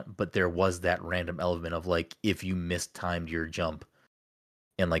you want, but there was that random element of like if you mistimed your jump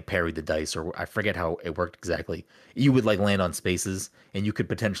and like parried the dice, or I forget how it worked exactly, you would like land on spaces and you could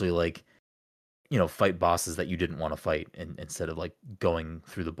potentially like, you know, fight bosses that you didn't want to fight, and instead of like going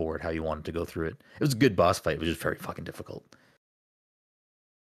through the board how you wanted to go through it. It was a good boss fight, it was just very fucking difficult.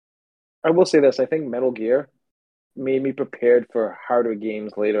 I will say this, I think Metal Gear made me prepared for harder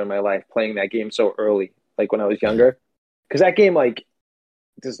games later in my life, playing that game so early, like when I was younger. Because that game, like,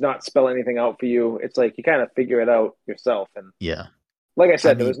 does not spell anything out for you. It's like you kind of figure it out yourself. And yeah, like I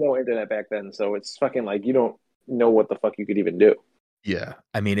said, there was no internet back then, so it's fucking like you don't know what the fuck you could even do. Yeah,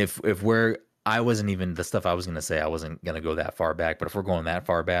 I mean, if I wasn't even the stuff I was gonna say, I wasn't gonna go that far back. But if we're going that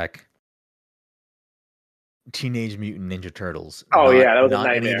far back, Teenage Mutant Ninja Turtles. Oh yeah, that was not a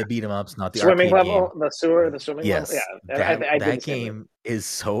nightmare. Any of the beat 'em ups, not the swimming level, game. the swimming level. Yeah, that game is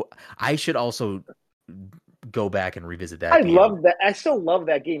so. I should also go back and revisit that. I love that. I still love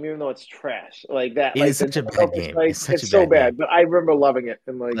that game, even though it's trash. Like that, it is such a bad game. Like, it's so bad, but I remember loving it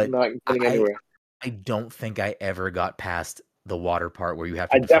and like not getting anywhere. I don't think I ever got past the water part where you have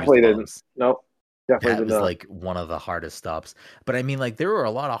to. I definitely didn't. Nope. Definitely that was like one of the hardest stops. But I mean, like there were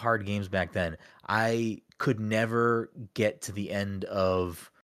a lot of hard games back then. I could never get to the end of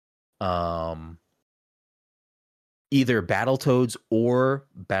either Battletoads or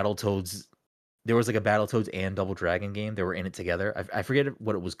Battletoads. There was like a Battletoads and Double Dragon game. They were in it together. I forget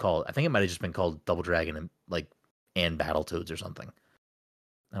what it was called. I think it might have just been called Double Dragon and Battletoads or something.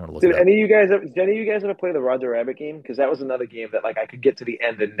 I'm gonna look. Did any of you guys ever play the Roger Rabbit game? Because that was another game that like I could get to the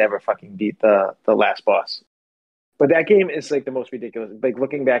end and never fucking beat the last boss. But that game is like the most ridiculous. Like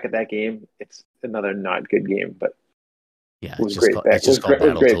looking back at that game, it's another not good game. But yeah, it's just called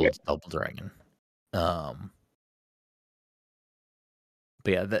Battletoads Double Dragon.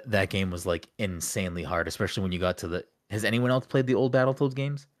 But yeah, that game was like insanely hard, especially when you got to the. Has anyone else played the old Battletoads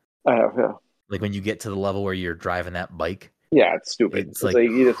games? I have, yeah. Like when you get to the level where you're driving that bike. Yeah, it's stupid. It's like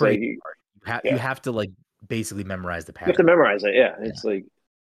you just like you have to like basically memorize the pattern. You have to memorize it. Yeah, it's like.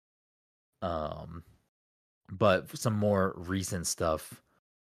 But some more recent stuff.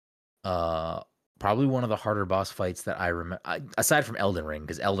 Probably one of the harder boss fights that I remember, aside from Elden Ring,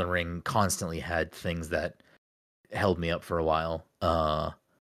 because Elden Ring constantly had things that held me up for a while.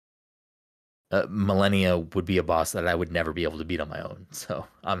 Millennia would be a boss that I would never be able to beat on my own. So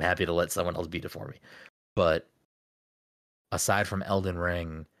I'm happy to let someone else beat it for me. But aside from Elden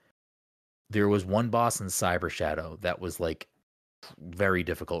Ring, there was one boss in Cyber Shadow that was like very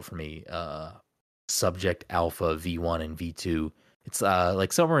difficult for me. Subject Alpha V1 and V2. It's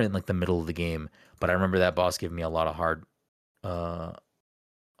like somewhere in like the middle of the game, but I remember that boss giving me a lot of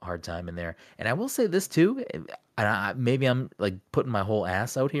hard time in there. And I will say this too, and maybe I'm like putting my whole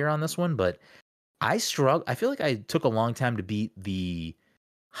ass out here on this one, but I feel like I took a long time to beat the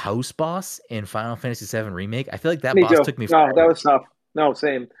house boss in Final Fantasy VII Remake. I feel like that Me boss too. took me No, that forever. was tough. No,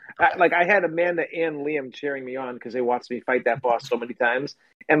 same. Okay. I had Amanda and Liam cheering me on because they watched me fight that boss so many times.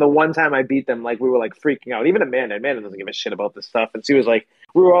 And the one time I beat them, like we were like freaking out. Even Amanda doesn't give a shit about this stuff, and she was like,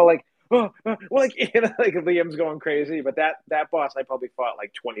 we were all like, like like Liam's going crazy. But that boss I probably fought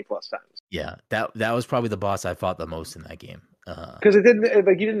like 20 plus times. Yeah, that was probably the boss I fought the most in that game. Because it didn't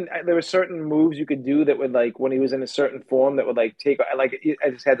like you didn't. There were certain moves you could do that would like when he was in a certain form that would like take like I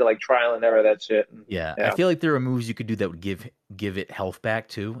just had to like trial and error that shit. Yeah, I feel like there were moves you could do that would give it health back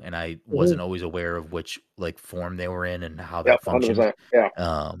too, and I wasn't always aware of which like form they were in and how that Yep, functioned. 100%.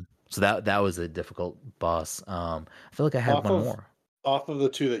 Yeah. So that was a difficult boss. I feel like I had one more. Off of the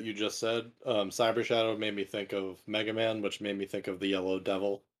two that you just said, Cyber Shadow made me think of Mega Man, which made me think of the Yellow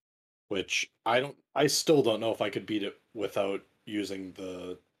Devil, which I still don't know if I could beat it without using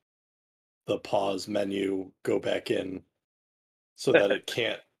the pause menu, go back in, so that it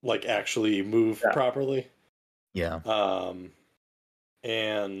can't like actually move properly. Yeah.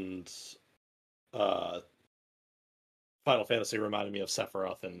 And Final Fantasy reminded me of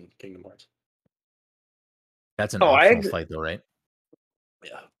Sephiroth in Kingdom Hearts. That's an optional fight though, right?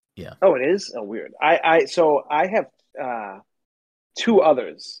 Yeah. Oh, it is? Oh, weird. So I have two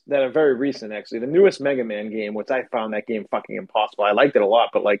others that are very recent, actually. The newest Mega Man game, which I found that game fucking impossible. I liked it a lot,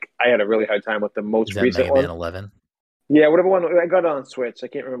 but like I had a really hard time with the most recent Mega one. Man 11? Yeah, whatever one. I got it on Switch. I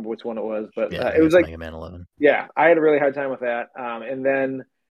can't remember which one it was, but yeah, it was like Mega Man 11. Yeah, I had a really hard time with that. And then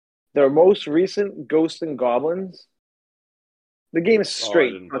the most recent Ghosts and Goblins. The game is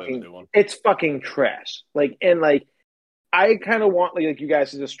straight it's fucking trash. Like I kind of want like you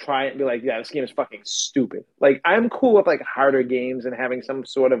guys to just try it and be like, yeah, this game is fucking stupid. Like I'm cool with like harder games and having some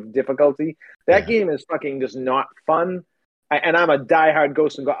sort of difficulty. That game is fucking just not fun. And I'm a diehard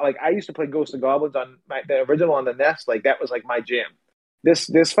Ghosts and Goblins. Like I used to play Ghosts and Goblins on the original on the NES. Like that was like my jam.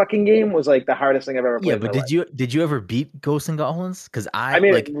 This fucking game was like the hardest thing I've ever played. Yeah, but did you ever beat Ghosts and Goblins? Because I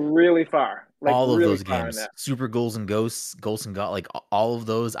made like it really far. Like all of really those games, Super Ghouls and Ghosts, Ghosts and God, like all of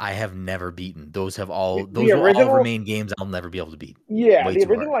those, I have never beaten. Those will original, all remain games I'll never be able to beat. Yeah, the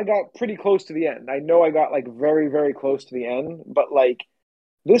original I got pretty close to the end. I know I got like very, very close to the end, but like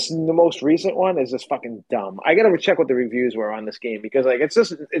the most recent one is just fucking dumb. I gotta check what the reviews were on this game because like it's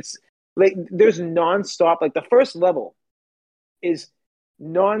like there's nonstop. Like the first level is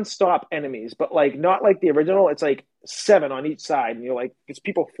nonstop enemies, but like not like the original. It's like 7 on each side, and you're like, it's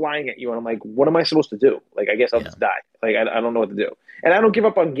people flying at you, and I'm like, what am I supposed to do? Like, I guess I'll just die. Like, I don't know what to do, and I don't give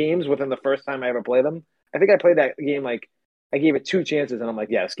up on games within the first time I ever play them. I think I played that game like I gave it 2 chances, and I'm like,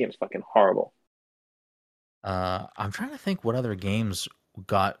 yeah, this game's fucking horrible. I'm trying to think what other games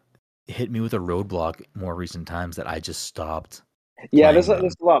hit me with a roadblock more recent times that I just stopped. Yeah, there's a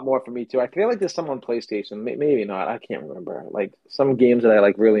lot more for me too. I feel like there's some on PlayStation, maybe not. I can't remember. Like some games that I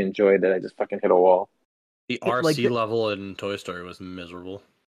like really enjoyed that I just fucking hit a wall. The RC level in Toy Story was miserable.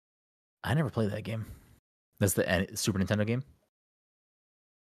 I never played that game. That's the Super Nintendo game?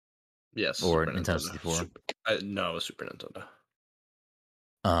 Yes. Or Nintendo 64? No, it was Super Nintendo.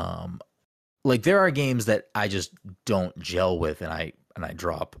 Like there are games that I just don't gel with and I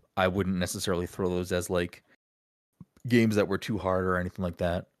drop. I wouldn't necessarily throw those as like games that were too hard or anything like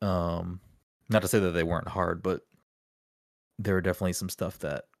that. Not to say that they weren't hard, but there are definitely some stuff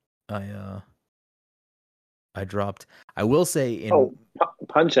that I dropped. I will say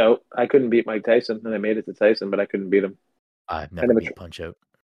Punch Out. I couldn't beat Mike Tyson, and I made it to Tyson, but I couldn't beat him. I've never beat Punch Out.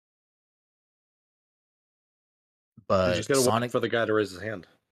 But you just gotta wait for the guy to raise his hand.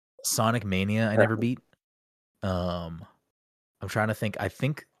 Sonic Mania, I never beat. I'm trying to think. I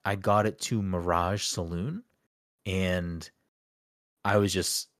think I got it to Mirage Saloon, and I don't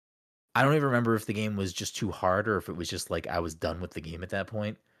even remember if the game was just too hard or if it was just like I was done with the game at that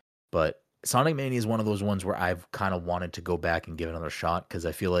point. But Sonic Mania is one of those ones where I've kind of wanted to go back and give it another shot because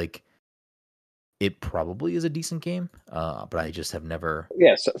I feel like it probably is a decent game, but I just have never.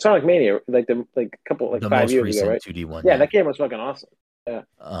 Yeah, Sonic Mania, like a couple, like 5 years ago, right? 2D one. Yeah, that game was fucking awesome. Yeah.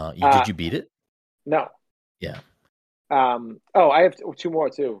 Did you beat it? No. Yeah. I have 2 more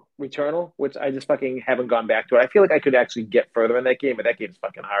too. Returnal, which I just fucking haven't gone back to it. I feel like I could actually get further in that game, but that game's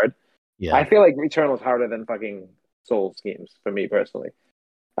fucking hard. Yeah. I feel like Returnal is harder than fucking Souls games for me personally.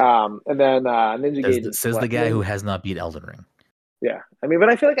 And then Ninja Gaiden Says the guy who has not beat Elden Ring. Yeah, I mean, but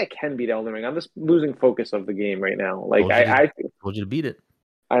I feel like I can beat Elden Ring. I'm just losing focus of the game right now. Like Told you to beat it.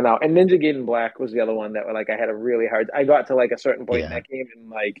 I know. And Ninja Gaiden Black was the other one that like I had a really hard. I got to like a certain point in Yeah. that game and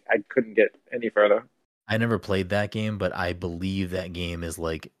like I couldn't get any further. I never played that game, but I believe that game is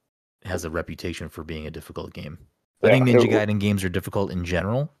like has a reputation for being a difficult game. I think Ninja Gaiden games are difficult in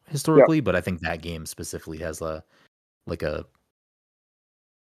general historically, but I think that game specifically has a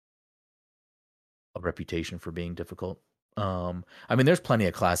reputation for being difficult. I mean, there's plenty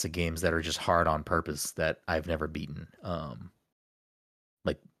of classic games that are just hard on purpose that I've never beaten.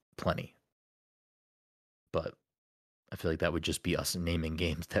 Like plenty. But I feel like that would just be us naming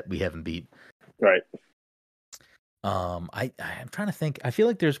games that we haven't beat. Right. I'm trying to think. I feel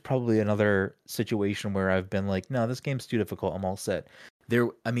like there's probably another situation where I've been like, no, this game's too difficult. I'm all set.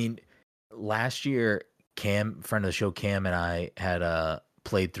 Last year, Cam, friend of the show, Cam and I had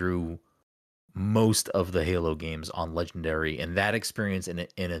played through most of the Halo games on Legendary, and that experience in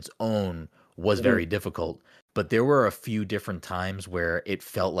its own was very difficult. But there were a few different times where it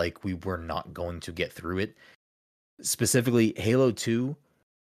felt like we were not going to get through it. Specifically, Halo 2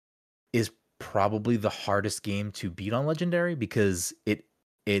 is probably the hardest game to beat on Legendary because it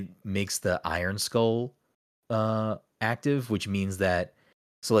makes the Iron Skull active, which means that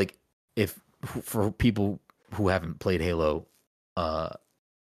if for people who haven't played Halo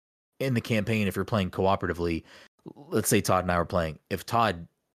in the campaign, if you're playing cooperatively, let's say Todd and I were playing, if Todd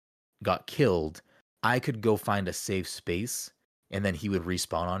got killed, I could go find a safe space and then he would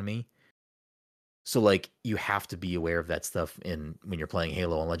respawn on me. So like you have to be aware of that stuff when you're playing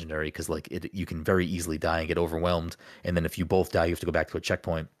Halo on Legendary, because like you can very easily die and get overwhelmed, and then if you both die, you have to go back to a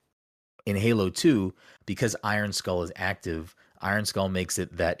checkpoint. In Halo 2, because Iron Skull is active, Iron Skull makes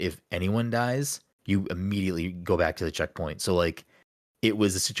it that if anyone dies, you immediately go back to the checkpoint. So like it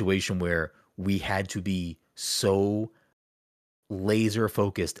was a situation where we had to be so laser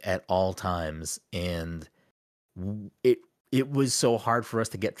focused at all times, and it was so hard for us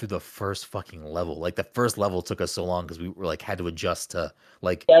to get through the first fucking level. Like the first level took us so long because we were like had to adjust to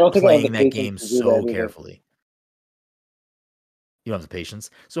like playing that game so carefully. You don't have the patience.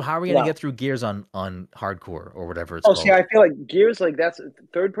 So how are we gonna get through Gears on hardcore or whatever it's called? See, I feel like Gears, like that's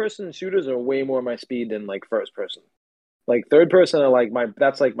third person shooters are way more my speed than like first person. Like third person are like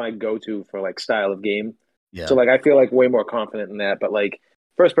that's like my go to for like style of game. Yeah. So like I feel like way more confident in that. But like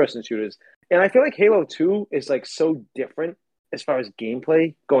first person shooters, and I feel like Halo 2 is like so different as far as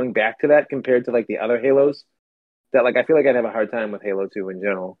gameplay going back to that compared to like the other Halos that like I feel like I'd have a hard time with Halo 2 in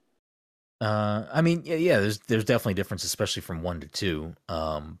general. I mean, yeah, there's definitely difference, especially from 1 to 2.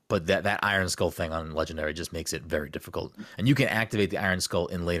 But that Iron Skull thing on Legendary just makes it very difficult. And you can activate the Iron Skull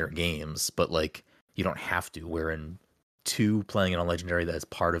in later games, but like you don't have to. Where in 2, playing it on Legendary, that's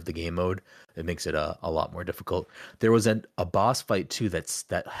part of the game mode, it makes it a lot more difficult. There was a boss fight too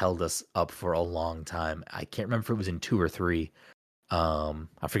that held us up for a long time. I can't remember if it was in 2 or 3.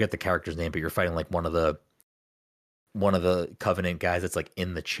 I forget the character's name, but you're fighting like one of the Covenant guys that's like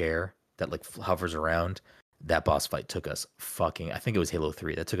in the chair that like hovers around. That boss fight took us I think it was Halo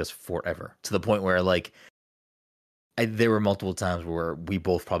 3. That took us forever, to the point where like there were multiple times where we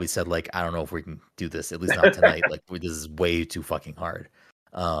both probably said like, I don't know if we can do this, at least not tonight. Like this is way too fucking hard.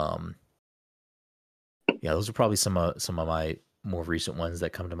 Yeah, those are probably some of my more recent ones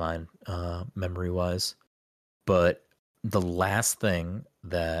that come to mind, memory wise. But the last thing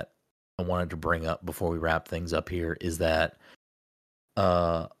that I wanted to bring up before we wrap things up here is that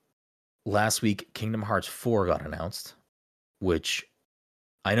last week Kingdom Hearts 4 got announced, which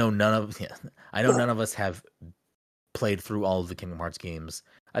I know none of us have played through all of the Kingdom Hearts games.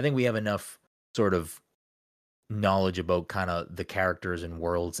 I think we have enough sort of knowledge about kind of the characters and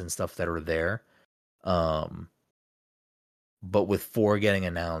worlds and stuff that are there. But with 4 getting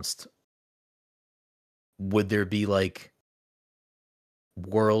announced, would there be like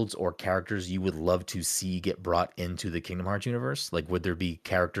worlds or characters you would love to see get brought into the Kingdom Hearts universe? Like, would there be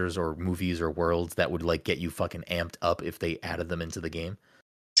characters or movies or worlds that would like get you fucking amped up if they added them into the game?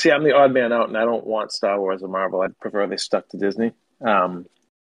 See, I'm the odd man out, and I don't want Star Wars or Marvel. I'd prefer they stuck to Disney.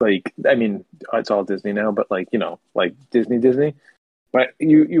 Like, I mean, it's all Disney now, but like, you know, like Disney. But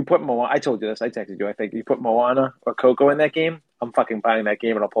you put Moana. I told you this. I texted you. I think you put Moana or Coco in that game, I'm fucking buying that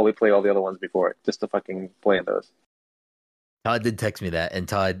game, and I'll probably play all the other ones before it just to fucking play those. Todd did text me that, and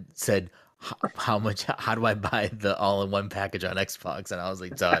Todd said, how do I buy the all-in-one package on Xbox? And I was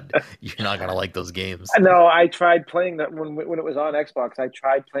like, Todd, you're not gonna like those games. No, I tried playing that when it was on Xbox. I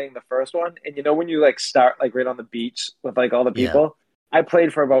tried playing the first one, and you know when you like start like right on the beach with like all the people, I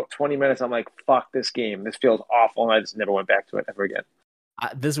played for about 20 minutes. I'm like, fuck this game. This feels awful, and I just never went back to it ever again.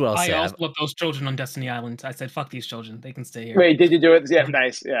 This is what I'll I say. also left those children on Destiny Island. I said, "Fuck these children. They can stay here." Wait, did you do it? Yeah,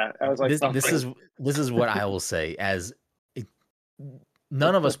 nice. Yeah, I was like, fuck this is what I will say.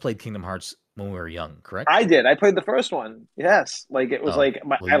 None of us played Kingdom Hearts when we were young, correct? I did. I played the first one. Yes, like it was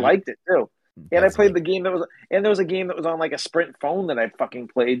I liked it too. And I played the game that was, and there was a game that was on like a Sprint phone that I fucking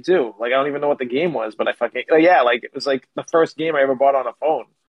played too. Like I don't even know what the game was, but I fucking like it was like the first game I ever bought on a phone.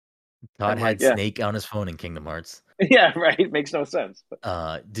 Todd had Snake on his phone in Kingdom Hearts. Yeah, right. Makes no sense.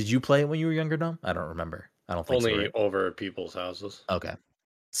 Did you play it when you were younger, Dom? I don't remember. I don't think only so, right? over at people's houses. Okay,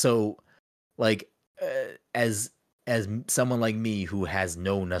 so like as someone like me who has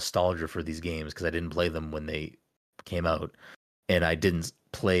no nostalgia for these games because I didn't play them when they came out, and I didn't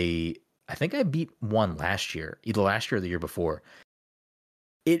play. I think I beat one last year, either last year or the year before.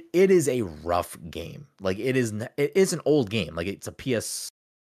 It is a rough game. Like it is an old game. Like it's a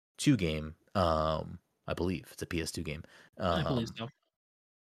PS2 game. I believe it's a PS2 game. I believe so.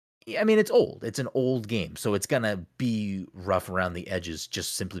 I mean, it's old. It's an old game, so it's gonna be rough around the edges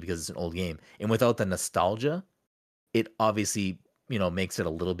just simply because it's an old game. And without the nostalgia, it obviously makes it a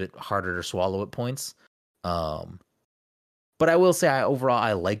little bit harder to swallow at points. But I will say, overall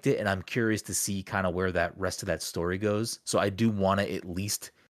I liked it, and I'm curious to see kind of where that rest of that story goes. So I do want to at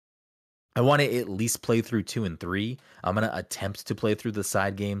least play through 2 and 3. I'm gonna attempt to play through the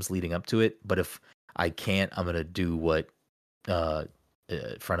side games leading up to it, but if I can't, I'm gonna do what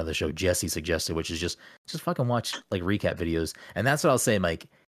friend of the show Jesse suggested, which is just fucking watch like recap videos. And that's what I'll say, Mike,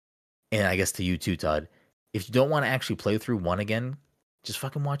 and I guess to you too, Todd. If you don't want to actually play through 1 again, just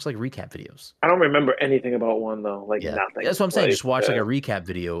fucking watch like recap videos. I don't remember anything about 1 though, like nothing. That's what I'm saying. Just watch like a recap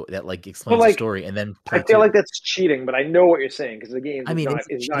video that like explains the story, and then play I feel 2. like that's cheating, but I know what you're saying because the game.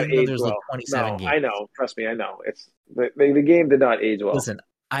 It's not aged well. Like 27 games. I know. Trust me, I know. It's the game did not age well. Listen,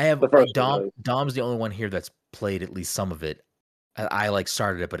 I have Dom's the only one here that's played at least some of it. I like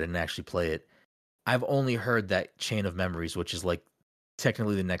started it, but didn't actually play it. I've only heard that Chain of Memories, which is like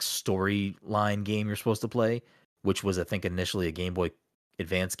technically the next storyline game you're supposed to play, which was I think initially a Game Boy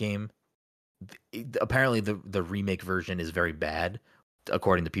Advance game. Apparently the remake version is very bad,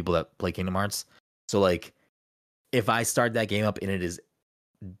 according to people that play Kingdom Hearts. So like, if I start that game up and it is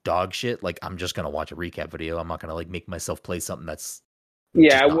dog shit, like I'm just gonna watch a recap video. I'm not gonna like make myself play something that's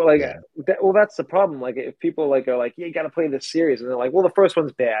that's the problem. Like if people like are like, yeah, you got to play this series, and they're like, well, the first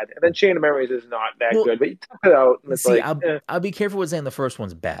one's bad, and then Chain of Memories is not that good, but you tough it out. And it's I'll be careful with saying the first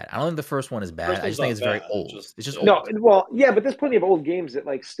one's bad. I don't think the first one is bad. I just think it's very old. It's just old. No, well, yeah, but there's plenty of old games that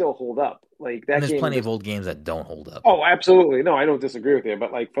like still hold up. Like that. And there's plenty of old games that don't hold up. Oh, absolutely. No, I don't disagree with you.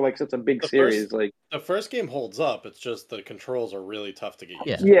 But like for like such a big series, like the first game holds up. It's just the controls are really tough to get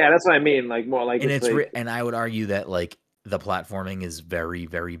used. Yeah, that's what I mean. Like more like, and and I would argue that like the platforming is very,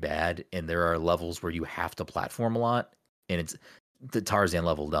 very bad, and there are levels where you have to platform a lot, and it's the Tarzan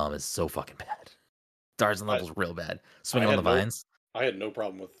level, Dom, is so fucking bad. Tarzan level's real bad. Swinging on the vines. I had no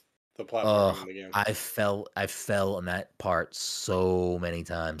problem with the platforming in the game. I fell in that part so many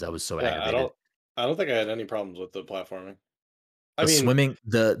times. I was so aggravated. I don't think I had any problems with the platforming.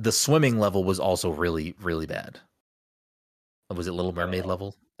 The swimming level was also really, really bad. Was it Little Mermaid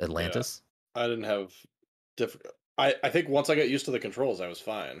level? Atlantis? Yeah, I didn't have different. I think once I got used to the controls, I was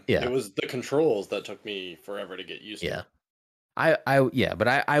fine. Yeah. It was the controls that took me forever to get used to. But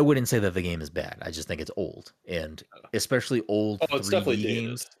I wouldn't say that the game is bad. I just think it's old, and especially old 3D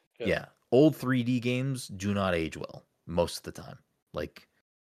games. Yeah, old 3D games do not age well most of the time. Like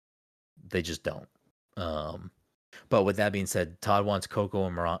they just don't. But with that being said, Todd wants Coco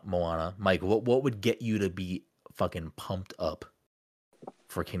and Moana. Mike, what would get you to be fucking pumped up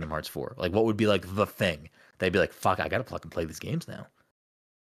for Kingdom Hearts 4? Like, what would be like the thing? They'd be like, fuck, I gotta fucking play these games now.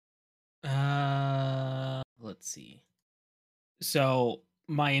 Let's see. So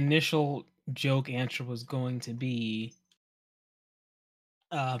my initial joke answer was going to be,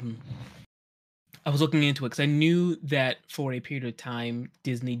 I was looking into it because I knew that for a period of time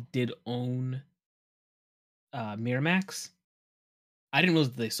Disney did own Miramax. I didn't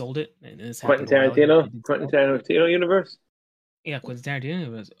realize they sold it. Quentin Tarantino universe. Yeah, Quentin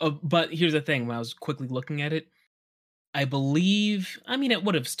Tarantino was. Oh, but here's the thing: when I was quickly looking at it, I believe. I mean, it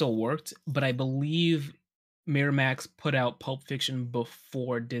would have still worked, but I believe Miramax put out Pulp Fiction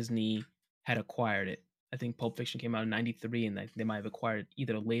before Disney had acquired it. I think Pulp Fiction came out in '93, and they might have acquired it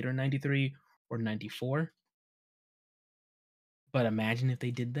either later '93 or '94. But imagine if they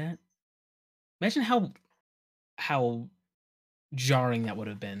did that. Imagine how jarring that would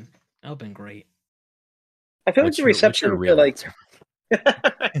have been. That would have been great. I feel like the reception for like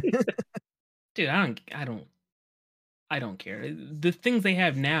dude, I don't I don't care. The things they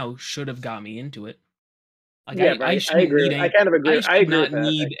have now should have got me into it. Like Yeah, I I agree. I kind of agree. I I should agree not with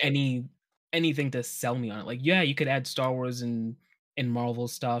that. need anything to sell me on it. Like, yeah, you could add Star Wars and Marvel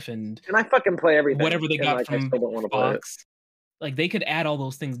stuff and And I fucking play everything. whatever they and got like, I from still don't want to play it. Fox. Like they could add all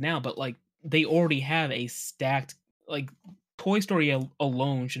those things now, but like they already have a stacked, like Toy Story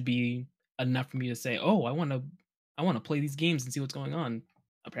alone should be enough for me to say, oh, I want to play these games and see what's going on.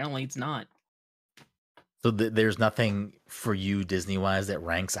 Apparently, it's not. So there's nothing for you Disney wise that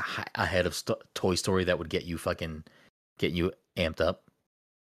ranks ahead of Toy Story that would get you amped up.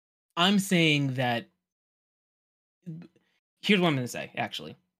 I'm saying that. Here's what I'm going to say.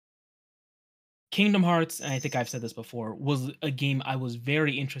 Actually, Kingdom Hearts, and I think I've said this before, was a game I was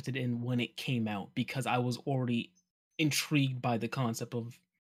very interested in when it came out because I was already intrigued by the concept of,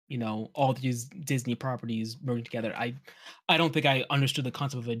 all these Disney properties merging together. I don't think I understood the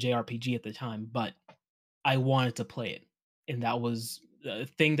concept of a JRPG at the time, but I wanted to play it. And that was a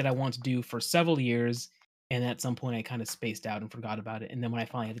thing that I wanted to do for several years. And at some point I kind of spaced out and forgot about it. And then when I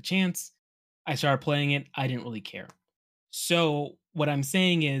finally had the chance, I started playing it. I didn't really care. So what I'm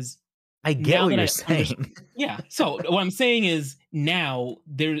saying is, I get what you're saying. Yeah. So what I'm saying is now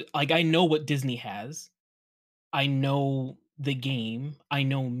I know what Disney has. I know the game. I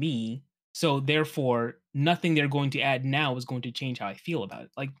know me. So therefore, nothing they're going to add now is going to change how I feel about it.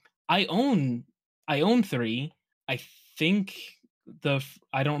 Like I own 3. I think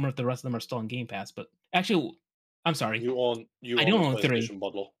I don't remember if the rest of them are still on Game Pass, but actually, I'm sorry. I don't own own 3.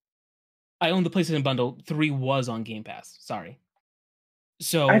 Bundle. I own the PlayStation Bundle. 3 was on Game Pass. Sorry.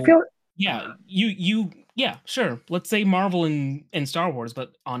 So I feel yeah, sure. Let's say Marvel and Star Wars,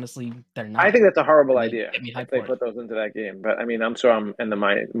 but honestly, they're not. I think that's a horrible idea if they put those into that game. But I mean, I'm sure I'm in the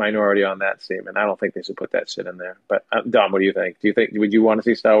minority on that statement. I don't think they should put that shit in there. But Dom, what do you think? Would you want to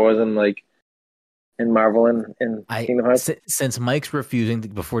see Star Wars in Marvel and Kingdom Hearts? Since Mike's refusing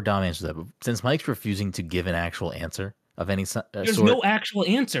before Dom answers that, since Mike's refusing to give an actual answer of any sort, there's no actual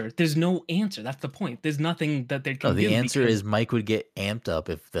answer. There's no answer. That's the point. There's nothing that they can. The answer is Mike would get amped up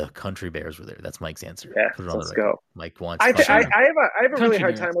if the Country Bears were there. That's Mike's answer. Yeah, let's go. Mike wants. I have a really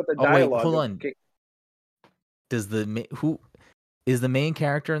hard time with the dialogue. Wait, hold on. Does who is the main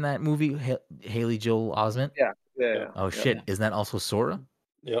character in that movie? Haley Joel Osment. Yeah. Oh shit! Yeah. Isn't that also Sora?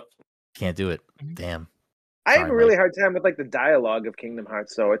 Yep. Can't do it. Mm-hmm. Damn. I have a really hard time with like the dialogue of Kingdom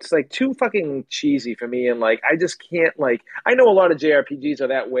Hearts, though. It's like too fucking cheesy for me, and like I just can't like. I know a lot of JRPGs are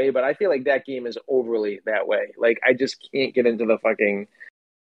that way, but I feel like that game is overly that way. Like I just can't get into the fucking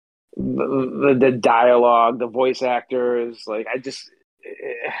the dialogue, the voice actors. Like I just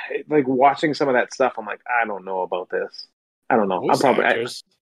like watching some of that stuff. I'm like, I don't know about this. I don't know. I'm probably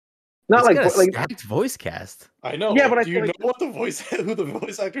not it's like stacked voice cast. I know. Yeah, but do you know what who the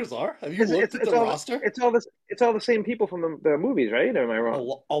voice actors are? Have you looked at the roster? It's all the same people from the movies, right? Or am I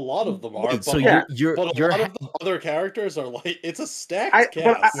wrong? A lot of them are. Wait, so but you're a lot of the other characters are like it's a stacked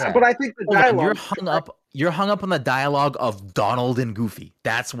cast. But I think the dialogue. You're hung up on the dialogue of Donald and Goofy.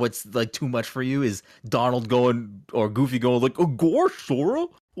 That's what's like too much for you. Is Donald going or Goofy going like, "Oh gosh, Sora,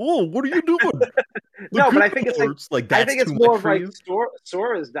 oh, what are you doing?" No, but I think it's like that's I think it's more of like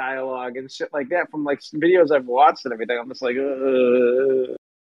Sora's dialogue and shit like that from like videos I've watched and everything. I'm just like,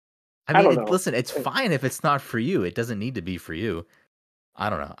 I don't know. Listen, it's fine if it's not for you. It doesn't need to be for you. I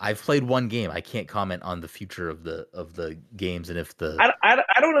don't know. I've played one game. I can't comment on the future of the games and if the.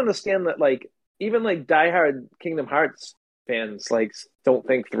 I don't understand that. Like even like diehard Kingdom Hearts fans like don't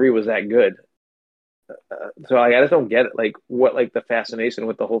think 3 was that good. So like, I just don't get it. Like what like the fascination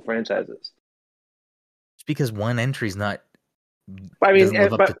with the whole franchise is. Because one entry's not. I mean,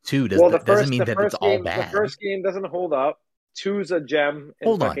 live up to 2 doesn't mean that it's all bad. The first game doesn't hold up. 2's a gem, and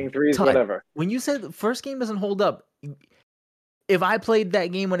Hold fucking on. 3's whatever. When you said the first game doesn't hold up, if I played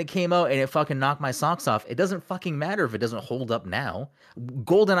that game when it came out and it fucking knocked my socks off, it doesn't fucking matter if it doesn't hold up now.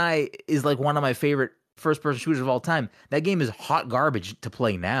 GoldenEye is like one of my favorite first-person shooters of all time. That game is hot garbage to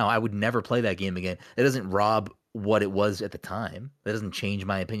play now. I would never play that game again. It doesn't rob what it was at the time. That doesn't change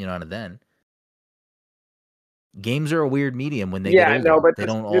my opinion on it then. Games are a weird medium when they get older. No, but they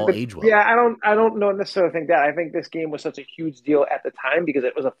don't all age well. Yeah, I don't necessarily think that. I think this game was such a huge deal at the time because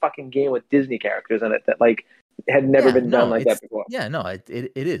it was a fucking game with Disney characters in it that like had never been done like that before. Yeah, no, it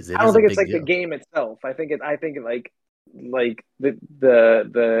is. I don't think it's like the game itself. I think like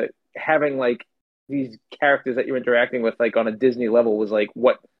the having like these characters that you're interacting with like on a Disney level was like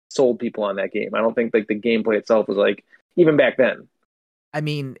what sold people on that game. I don't think like the gameplay itself was like even back then. I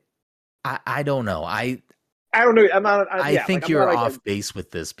mean, I don't know. I don't know. I think you're off base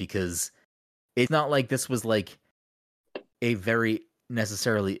with this because it's not like this was like a very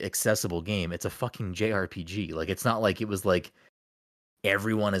necessarily accessible game. It's a fucking JRPG. Like, it's not like it was like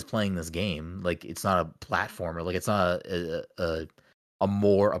everyone is playing this game. Like, it's not a platformer. Like, it's not a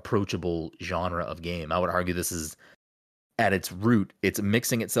more approachable genre of game. I would argue this is, at its root, it's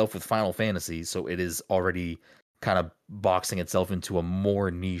mixing itself with Final Fantasy, so it is already kind of boxing itself into a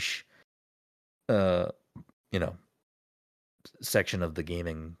more niche, section of the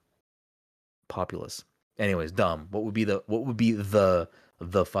gaming populace. Anyways, dumb. What would be the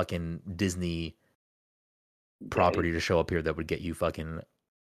fucking Disney property to show up here that would get you fucking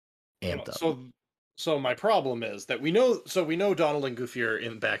amped up? So my problem is that we know Donald and Goofy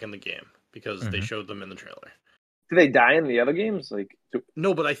are back in the game because they showed them in the trailer. Do they die in the other games?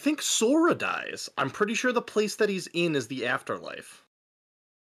 No, but I think Sora dies. I'm pretty sure the place that he's in is the afterlife.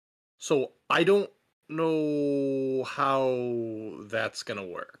 So I don't know how that's gonna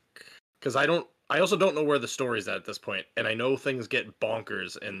work. Because I also don't know where the story's at this point, and I know things get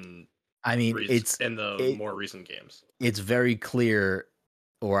bonkers in more recent games. It's very clear,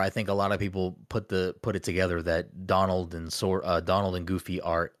 or I think a lot of people put it together, that Donald and Goofy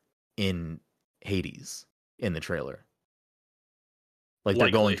are in Hades in the trailer. Like,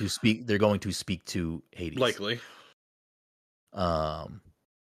 they're going to speak to Hades. Likely. But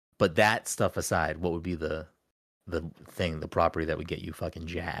that stuff aside, what would be the property that would get you fucking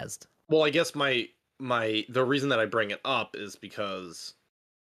jazzed? Well, I guess the reason that I bring it up is because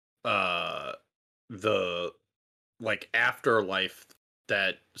the afterlife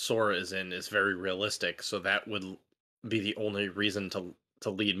that Sora is in is very realistic, so that would be the only reason to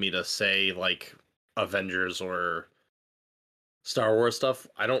lead me to say like Avengers or Star Wars stuff.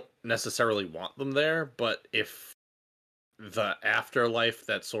 I don't necessarily want them there, but if the afterlife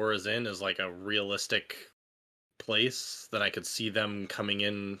that Sora's in is like a realistic place, then I could see them coming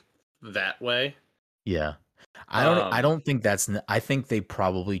in that way. Yeah. I don't think that's, I think they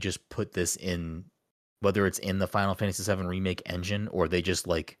probably just put this in, whether it's in the Final Fantasy VII Remake engine or they just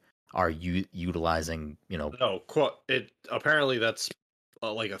like are utilizing, No, apparently that's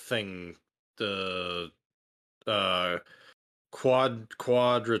like a thing. The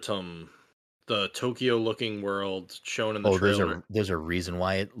Quadratum, the Tokyo-looking world shown in the trailer. There's a reason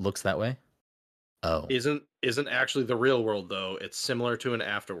why it looks that way. Oh, isn't actually the real world though. It's similar to an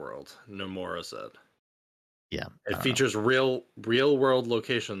afterworld. Nomura said. Yeah, it features real world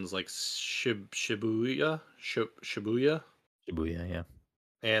locations like Shibuya, yeah.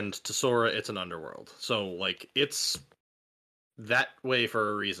 And to Sora, it's an underworld. So like it's that way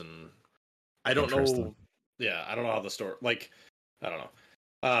for a reason. I don't know. Yeah, I don't know how the story. Like, I don't know.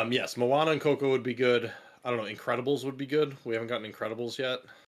 Yes, Moana and Coco would be good. I don't know. Incredibles would be good. We haven't gotten Incredibles yet.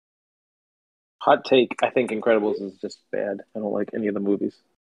 Hot take. I think Incredibles is just bad. I don't like any of the movies.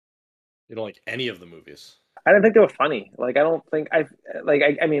 You don't like any of the movies? I didn't think they were funny. Like, I don't think I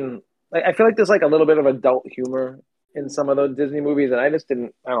mean, like, I feel like there's like a little bit of adult humor in some of those Disney movies, and I just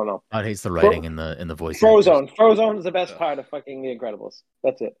didn't. I don't know. Todd hates the writing in the voice. Frozone is the best part of fucking The Incredibles.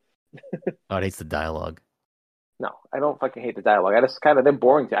 That's it. Todd hates the dialogue. No, I don't fucking hate the dialogue. I just they're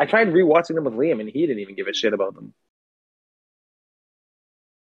boring. I tried rewatching them with Liam, and he didn't even give a shit about them.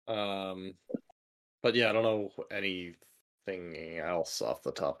 But yeah, I don't know anything else off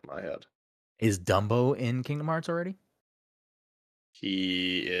the top of my head. Is Dumbo in Kingdom Hearts already?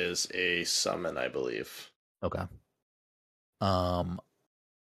 He is a summon, I believe. Okay. I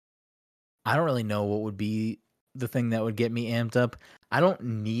don't really know what would be the thing that would get me amped up. I don't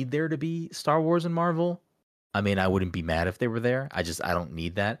need there to be Star Wars and Marvel. I mean, I wouldn't be mad if they were there. I don't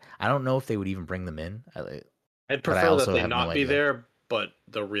need that. I don't know if they would even bring them in. I'd prefer that they not be there, but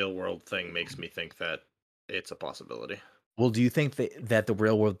the real world thing makes me think that it's a possibility. Well, do you think that the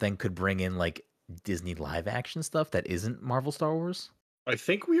real world thing could bring in like Disney live action stuff that isn't Marvel Star Wars? I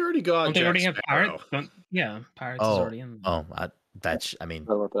think we already got. Don't they already have Pirates? Pirates is already in.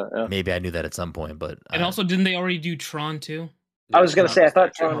 Maybe I knew that at some point, but and also didn't they already do Tron too? I was gonna say I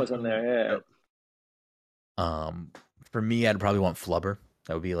thought Tron was in there. Yeah. For me, I'd probably want Flubber.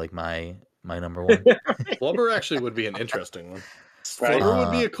 That would be like my number one. Flubber actually would be an interesting one. Flubber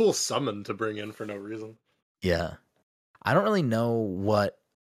would be a cool summon to bring in for no reason. Yeah, I don't really know what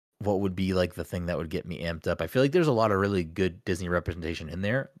would be like the thing that would get me amped up. I feel like there's a lot of really good Disney representation in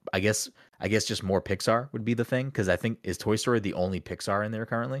there. I guess just more Pixar would be the thing, because I think, is Toy Story the only Pixar in there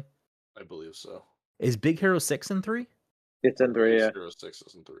currently? I believe so. Is Big Hero 6 in 3? It's in 3, yeah. Big Hero 6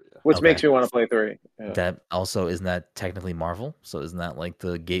 is in 3, yeah. Which makes me want to play 3. Yeah. That also, isn't that technically Marvel? So isn't that like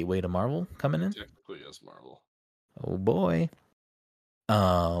the gateway to Marvel coming in? Technically, yes, Marvel. Oh boy.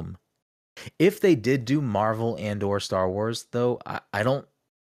 If they did do Marvel and or Star Wars, though, I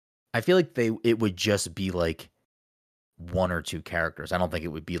feel like it would just be like one or two characters. I don't think it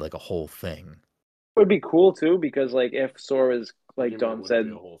would be like a whole thing. It would be cool too, because like if Sora's like You mean it Dom wouldn't said,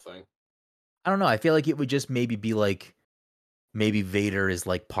 be a whole thing. I don't know. I feel like it would just maybe be like maybe Vader is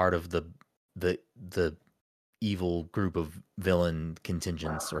like part of the evil group of villain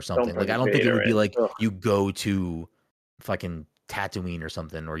contingents or something. Like I don't think it would be like you go to fucking Tatooine or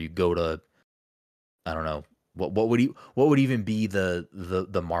something, or you go to I don't know what would even be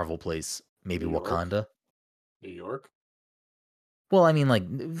the Marvel place? Maybe New York? Wakanda. New York? Well, I mean, like,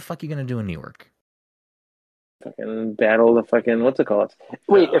 the fuck you gonna do in New York? fucking battle the fucking what's it called?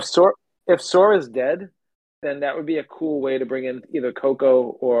 Wait, Yeah. if Sora's dead, then that would be a cool way to bring in either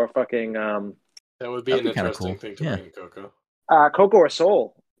Coco or fucking That would be That'd an be kinda interesting cool. thing to Yeah. bring in Coco. Coco or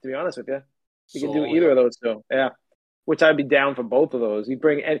Soul. To be honest with you, you can do Soul, either yeah. of those two. Yeah, which I'd be down for both of those. You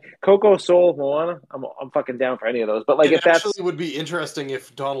bring and Coco, Soul, Moana. I'm fucking down for any of those. But like, It if that's actually would be interesting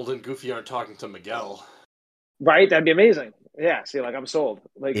if Donald and Goofy aren't talking to Miguel. right, that'd be amazing. Yeah, see, like I'm sold.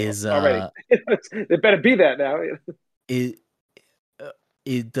 Like Is already, it better be that now.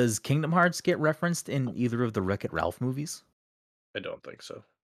 does Kingdom Hearts get referenced in either of the Wreck-It Ralph movies? I don't think so.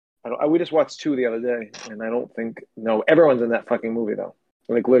 We just watched 2 the other day, and I don't think everyone's in that fucking movie though.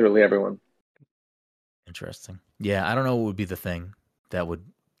 Like literally everyone. Interesting. Yeah, I don't know what would be the thing that would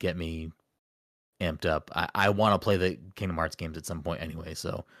get me amped up. I want to play the Kingdom Hearts games at some point anyway,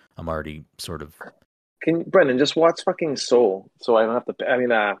 so I'm already sort of. Can Brendan just watch fucking Soul, so I don't have to. I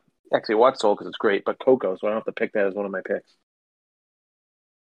mean, actually watch Soul because it's great, but Coco, so I don't have to pick that as one of my picks.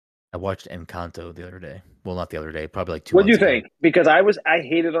 I watched Encanto the other day. Well, not the other day, probably like 2 What do you months ago. think? Because I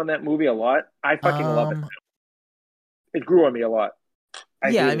hated on that movie a lot. I fucking love it. It grew on me a lot.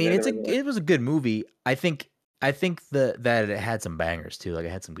 Yeah, I mean, hated it was a good movie. I think that it had some bangers too. Like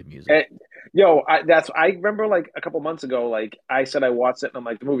it had some good music. I remember like a couple months ago, like I said I watched it and I'm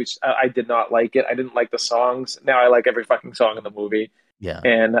like the movie. I did not like it. I didn't like the songs. Now I like every fucking song in the movie. Yeah,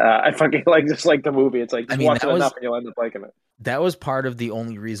 and I fucking just like the movie. It's like just watch it enough and you'll end up liking it. That was part of the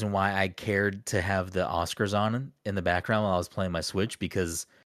only reason why I cared to have the Oscars on in the background while I was playing my Switch, because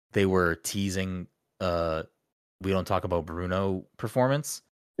they were teasing We Don't Talk About Bruno performance.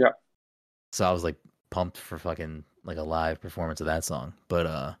 Yeah. So I was like pumped for fucking like a live performance of that song. But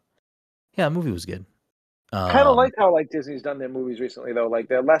yeah, the movie was good. Kind of like how like Disney's done their movies recently though. Like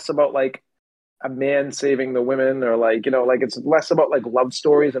they're less about like a man saving the women, or like like it's less about like love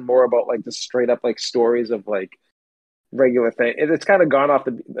stories and more about like the straight up like stories of like regular thing. It's kind of gone off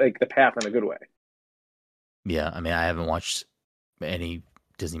the path in a good way. Yeah, I mean, I haven't watched any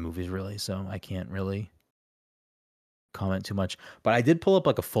Disney movies really, so I can't really comment too much. But I did pull up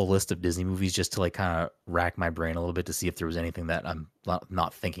like a full list of Disney movies just to like kind of rack my brain a little bit to see if there was anything that I'm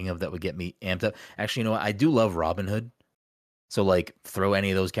not thinking of that would get me amped up. Actually, you know what? I do love Robin Hood, so like throw any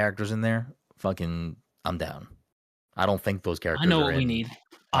of those characters in there. Fucking, I'm down. I don't think those characters. I know what we need.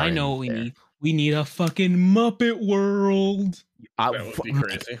 I know what we need. We need a fucking Muppet World. That would be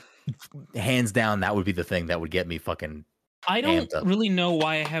crazy. Hands down, that would be the thing that would get me fucking. I don't really know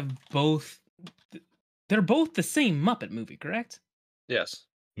why I have both. They're both the same Muppet movie, correct? Yes.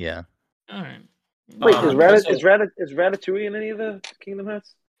 Yeah. All right. Wait, is Ratatouille in any of the Kingdom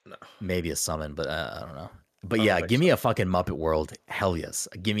Hearts? No. Maybe a summon, but I don't know. But yeah, give me a fucking Muppet World. Hell yes.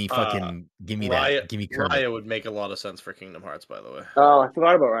 Give me fucking. Give me that. Give me Kermit. Raya would make a lot of sense for Kingdom Hearts, by the way. Oh, I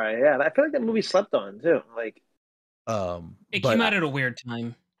forgot about Raya. Yeah, I feel like that movie slept on too. Like, it came out at a weird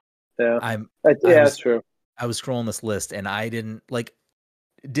time. Yeah, that's true. I was scrolling this list and I didn't like.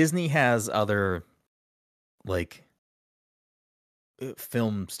 Disney has other like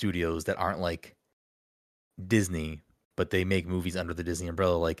film studios that aren't like Disney, but they make movies under the Disney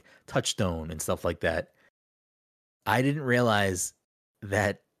umbrella, like Touchstone and stuff like that. I didn't realize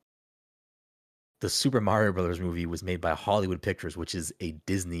that the Super Mario Brothers movie was made by Hollywood Pictures, which is a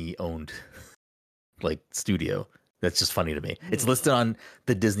Disney-owned like studio. That's just funny to me. It's listed on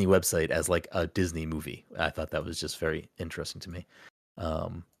the Disney website as like a Disney movie. I thought that was just very interesting to me.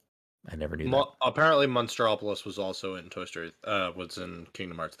 I never knew that. Apparently, Monstropolis was also in Toy Story. Was in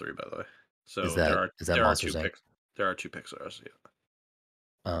Kingdom Hearts 3, by the way. So is that Monsters Inc? There are 2 Pixars.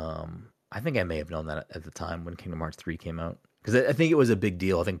 Yeah. I think I may have known that at the time when Kingdom Hearts 3 came out, because I think it was a big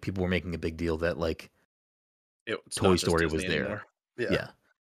deal. I think people were making a big deal that like Toy Story was there. Yeah.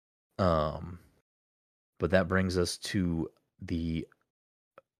 But that brings us to the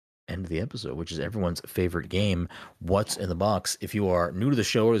end of the episode, which is everyone's favorite game, What's in the Box. If you are new to the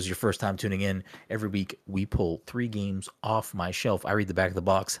show or this is your first time tuning in, every week we pull 3 games off my shelf. I read the back of the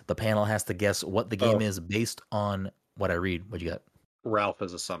box. The panel has to guess what the game is based on what I read. What you got? Ralph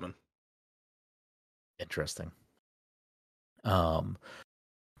is a summon. Interesting.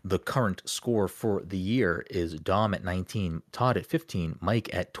 the current score for the year is Dom at 19, Todd at 15,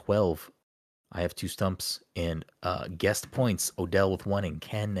 Mike at 12. I have 2 stumps, and guest points, Odell with 1 and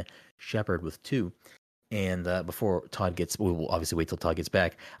Ken Shepard with 2. And before Todd gets, we will obviously wait till Todd gets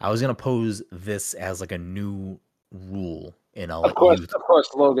back. I was gonna pose this as like a new rule, and I'll Of let you. Of course,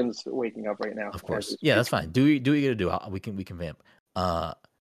 Logan's waking up right now. Of course, yeah, that's fine. Do what you gotta do. We can vamp.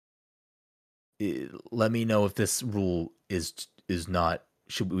 Let me know if this rule is not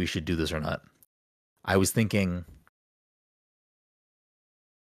we should do this or not. I was thinking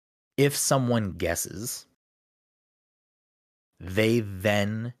if someone guesses, they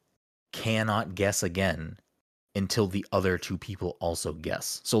then cannot guess again until the other 2 people also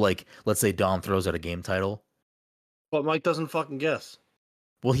guess. So, like, let's say Dom throws out a game title. But Mike doesn't fucking guess.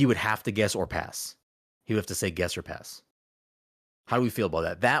 Well, he would have to guess or pass. He would have to say guess or pass. How do we feel about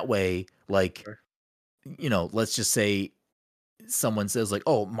that? That way, like, you know, let's just say someone says, like,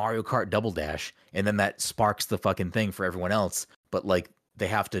 oh, Mario Kart Double Dash, and then that sparks the fucking thing for everyone else. But, like, they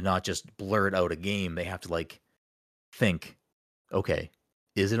have to not just blurt out a game. They have to, like, think, okay,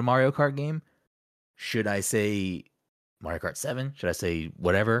 is it a Mario Kart game? Should I say Mario Kart 7? Should I say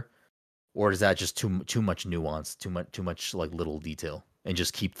whatever? Or is that just too much nuance, too much like little detail? And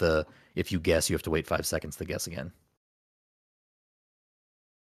just keep the, if you guess, you have to wait 5 seconds to guess again.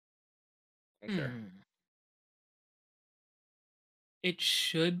 Okay. It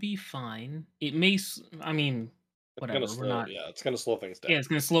should be fine. It may, I mean, whatever. It's gonna slow things down. Yeah, it's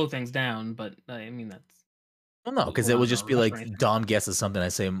gonna slow things down, but I mean that's. Well, no, because it will just be like Dom guesses something. I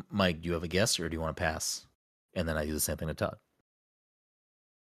say, Mike, do you have a guess or do you want to pass? And then I do the same thing to Todd.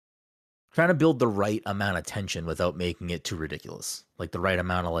 Trying to build the right amount of tension without making it too ridiculous. Like the right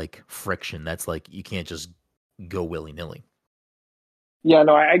amount of like friction. That's like, you can't just go willy-nilly. Yeah,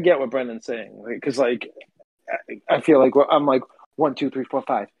 no, I get what Brendan's saying. Because like, I feel like I'm like 1, 2, 3, 4,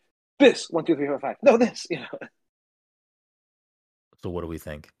 5. This 1, 2, 3, 4, 5. No, this. You know. So what do we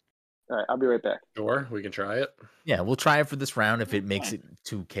think? All right, I'll be right back. Sure, we can try it. Yeah, we'll try it for this round. If it makes it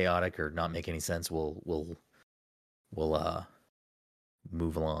too chaotic or not make any sense, we'll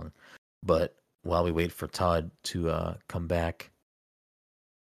move along. But while we wait for Todd to come back,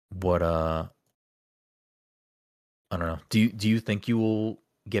 what I don't know. Do you think you will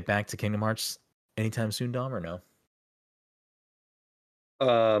get back to Kingdom Hearts anytime soon, Dom, or no?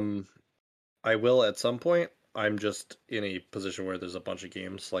 I will at some point. I'm just in a position where there's a bunch of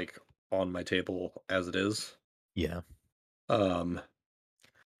games like on my table as it is. Yeah.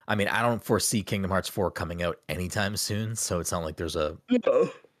 I mean, I don't foresee Kingdom Hearts 4 coming out anytime soon, so it's not like there's a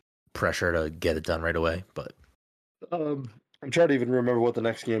pressure to get it done right away. But I'm trying to even remember what the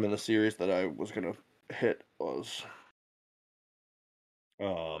next game in the series that I was gonna hit was.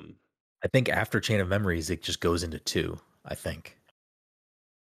 I think after Chain of Memories, it just goes into 2. I think.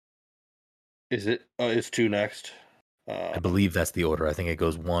 Is it? It's 2 next. I believe that's the order. I think it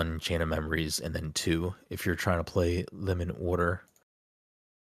goes 1 Chain of Memories and then 2 if you're trying to play them in order.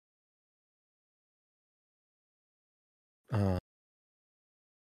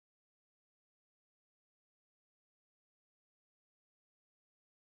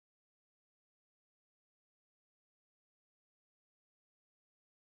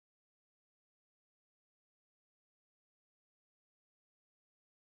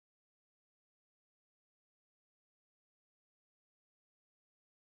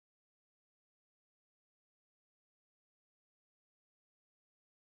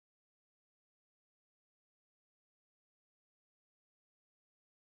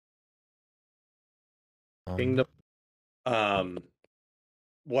 Kingdom.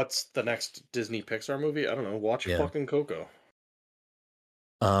 What's the next Disney Pixar movie? I don't know. Watch fucking Coco.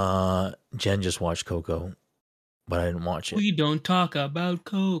 Jen just watched Coco, but I didn't watch it. We don't talk about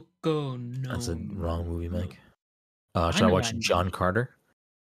Coco. No, that's a wrong movie, Mike. Should I watch John Carter?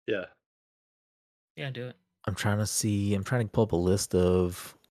 Yeah. Yeah, do it. I'm trying to pull up a list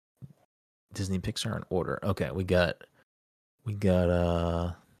of Disney Pixar in order. Okay, we got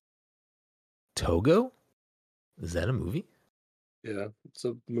Togo? Is that a movie? Yeah, it's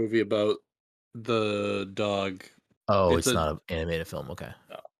a movie about the dog. Oh, it's not an animated film. Okay.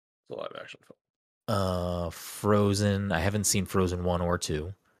 No, it's a live action film. Frozen. I haven't seen Frozen 1 or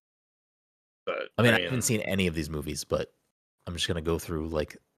 2. But I haven't seen any of these movies, but I'm just gonna go through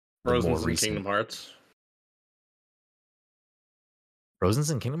like the Frozen's more recent. in Kingdom Hearts. Frozen's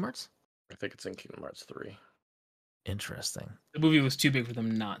in Kingdom Hearts? I think it's in Kingdom Hearts 3. Interesting. The movie was too big for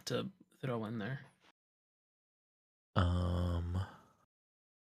them not to throw in there.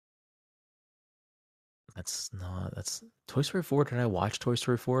 That's Toy Story 4. Did I watch Toy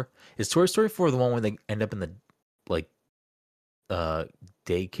Story 4? Is Toy Story 4 the one where they end up in the like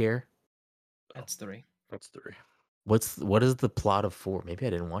Daycare. That's 3. That's 3. What is the plot of 4? Maybe I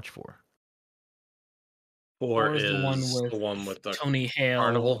didn't watch 4. 4 is is the one with the Tony Hale.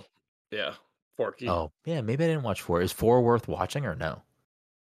 carnival. Yeah, Forky. Oh, yeah, maybe I didn't watch 4. Is 4 worth watching or no?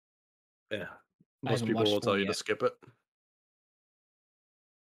 Yeah. I Most haven't people watched will tell 4 you to yet. skip it.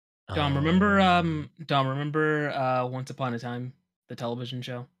 Dom, remember Once Upon a Time, the television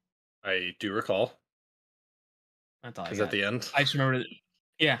show? I do recall. That's all I Is got. at the end? I just remember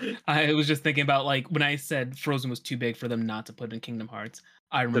yeah, I was just thinking about like when I said Frozen was too big for them not to put in Kingdom Hearts.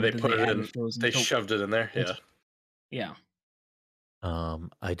 I Did remember they that put it added in? Frozen. They shoved it in there. Yeah. Yeah.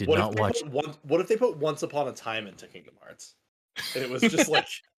 I did What not if they watch. what if they put Once Upon a Time into Kingdom Hearts? And it was just like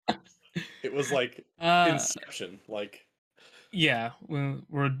it was like Inception. Like yeah,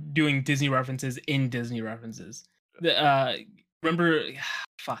 we're doing Disney references in Disney references. Remember,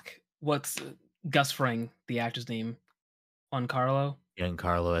 fuck, what's Gus Fring, the actor's name? Giancarlo.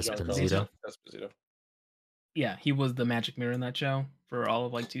 Giancarlo Esposito. Esposito. Yeah, he was the magic mirror in that show for all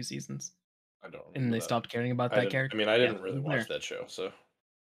of like 2 seasons. I don't remember And they that. stopped caring about that character. I mean, I didn't Yeah, really he was watch there. that show, so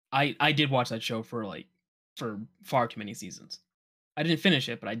I did watch that show for far too many seasons. I didn't finish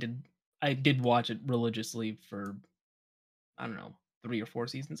it, but I did watch it religiously for I don't know, 3 or 4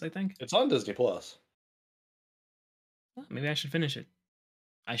 seasons, I think. it's on Disney Plus. Maybe I should finish it.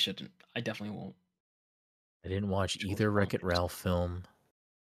 I shouldn't. I definitely won't. I didn't watch either Wreck-It Ralph film.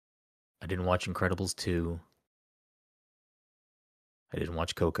 I didn't watch Incredibles 2. I didn't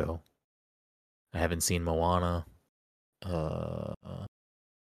watch Coco. I haven't seen Moana. I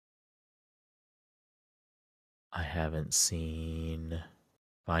haven't seen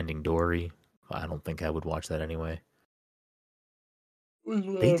Finding Dory. I don't think I would watch that anyway.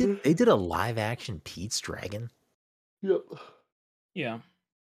 They did a live action Pete's Dragon. Yep. Yeah.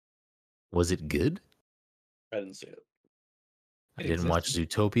 Was it good? I didn't see it. I didn't watch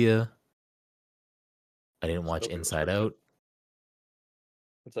Zootopia. I didn't watch Zootopia was Inside pretty Out.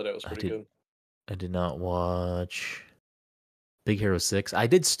 I thought it was pretty good. I did not watch Big Hero 6. I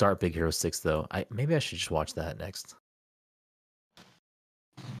did start Big Hero 6 though. Maybe I should just watch that next.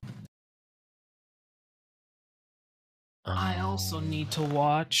 I also need to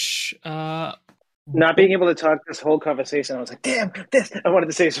watch Not being able to talk this whole conversation, I was like, damn, this. I wanted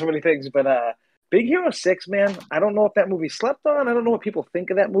to say so many things, but Big Hero 6, man, I don't know if that movie slept on. I don't know what people think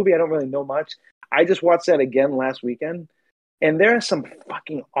of that movie. I don't really know much. I just watched that again last weekend, and there are some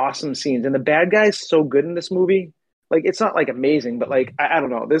fucking awesome scenes. And the bad guy's so good in this movie. Like, it's not, like, amazing, but, like, I don't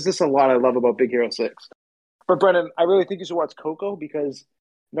know. There's just a lot I love about Big Hero 6. But, Brennan, I really think you should watch Coco because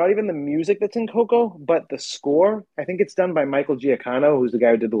not even the music that's in Coco, but the score, I think it's done by Michael Giacchino, who's the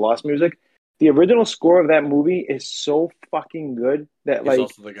guy who did the Lost music. The original score of that movie is so fucking good that He's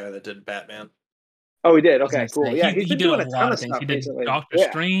also the guy that did Batman. Oh, he did. Okay, cool. Yeah, he's been doing a lot of things. He did recently. Doctor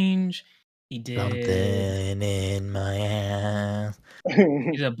Strange. He did Something in my ass.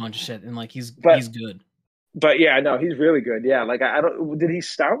 He did a bunch of shit, and like he's good. But yeah, no, he's really good. Yeah, like I don't. Did he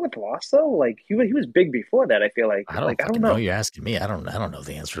start with Lost though? Like he was big before that. I feel like. I don't know. You're asking me. I don't know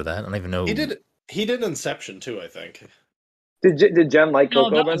the answer to that. I don't even know. He did Inception too. I think. Did Jen like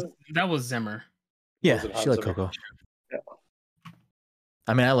Coco? That was Zimmer. Yeah, she liked Coco. Yeah.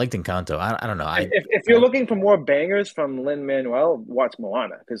 I mean, I liked Encanto. I don't know. If you're looking for more bangers from Lin-Manuel, watch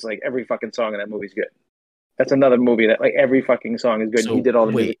Moana because like every fucking song in that movie is good. That's another movie that like every fucking song is good. So, he did all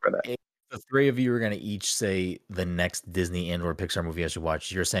the music for that. If the three of you are going to each say the next Disney and/or Pixar movie I should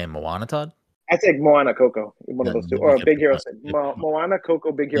watch, you're saying Moana, Todd? I take Moana, Coco, one of those two, or Big Hero 6. Moana,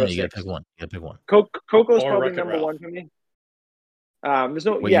 Coco, Big Hero 6. You got to pick one. You got to pick one. Coco's probably number one for me. There's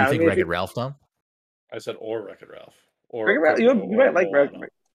no. What, yeah, you think Wreck-It Ralph, Tom? I said or Wreck-It Ralph. Or Wreck-It Ralph. You might like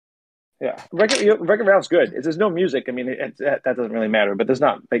Wreck-It. Yeah, Wreck-It Ralph's good. There's no music. I mean, that doesn't really matter. But there's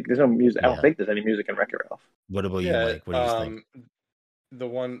no music. Yeah. I don't think there's any music in Wreck-It Ralph. What about you, Mike? What do you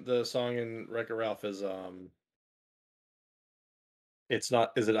think? The song in Wreck-It Ralph is it's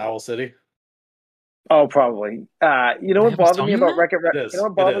not. Is it Owl City? Oh, probably. You know what bothered me about Wreck-It Ralph? You know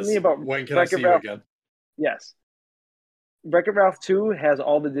what bothered me about When Can I See You Again? Yes. Wreck-It Ralph 2 has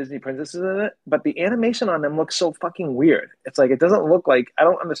all the Disney princesses in it, but the animation on them looks so fucking weird. It's like, it doesn't look like, I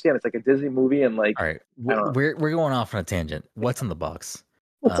don't understand. It's like a Disney movie and like. All right. We're going off on a tangent. What's in the box?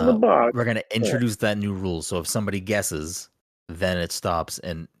 What's in the box? We're going to introduce that new rule. So if somebody guesses, then it stops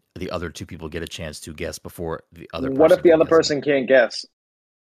and the other two people get a chance to guess before the other person. What if the other person can't guess?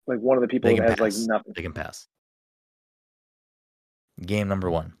 Like one of the people that has like nothing. They can pass. Game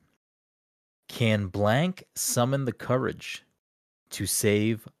number 1. Can blank summon the courage to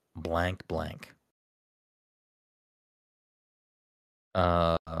save blank blank?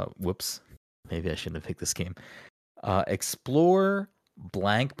 Whoops. Maybe I shouldn't have picked this game. Explore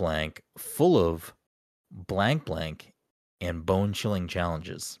blank blank full of blank blank and bone-chilling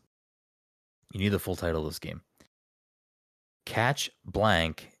challenges. You need the full title of this game. Catch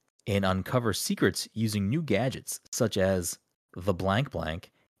blank and uncover secrets using new gadgets such as the blank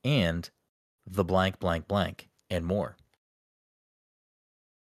blank and the blank blank blank and more.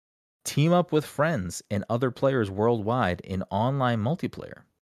 Team up with friends and other players worldwide in online multiplayer.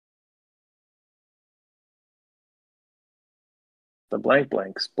 The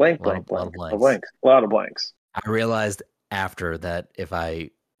blanks. Blank, Lot of blank. blanks. The blanks. A lot of blanks. I realized after that if I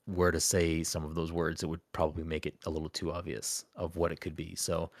were to say some of those words, it would probably make it a little too obvious of what it could be.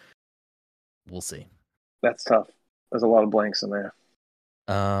 So we'll see. That's tough. There's a lot of blanks in there.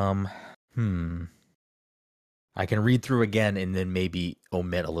 I can read through again and then maybe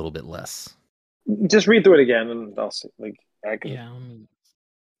omit a little bit less. Just read through it again, and I'll see. Like I can. Yeah.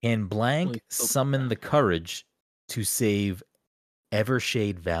 And blank Really focus summon on the courage to save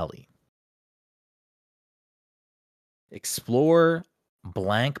Evershade Valley. Explore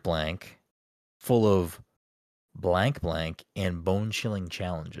blank blank full of blank blank and bone-chilling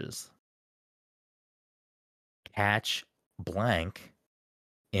challenges. Catch blank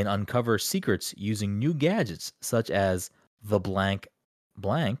and uncover secrets using new gadgets such as the blank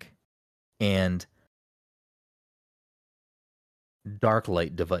blank and dark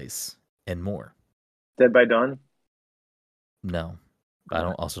light device and more. Dead by Dawn. No, I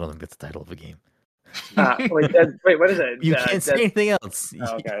don't think that's the title of a game. Wait, what is it? You can't say anything else.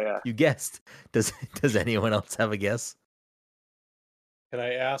 Oh, okay, yeah. You guessed. Does anyone else have a guess? Can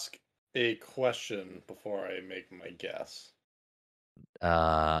I ask a question before I make my guess?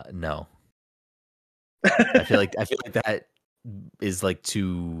 No. I feel like that is like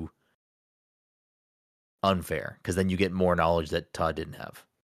too unfair because then you get more knowledge that Todd didn't have.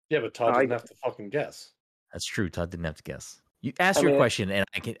 Yeah, but Todd didn't have to fucking guess. That's true. Todd didn't have to guess. You ask your question, and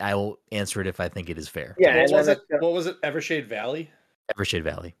I will answer it if I think it is fair. Yeah. What was it? Evershade Valley. Evershade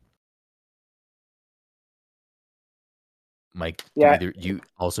Valley. Mike. Yeah. You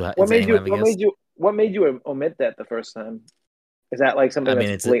also have. What made you omit that the first time? Is that like something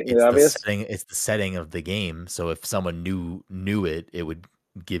that's blatantly obvious? It's the setting of the game. So if someone knew it, it would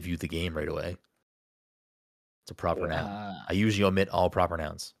give you the game right away. It's a proper noun. I usually omit all proper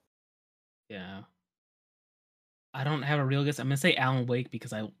nouns. Yeah. I don't have a real guess. I'm gonna say Alan Wake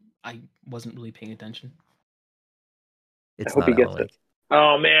because I wasn't really paying attention. I hope he gets it.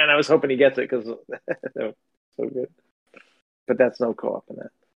 Oh man, I was hoping he gets it because so good. But that's no co-op in that.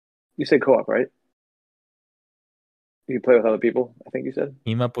 You said co-op, right? You play with other people, I think you said.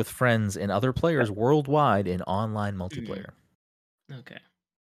 Team up with friends and other players worldwide in online multiplayer. Okay.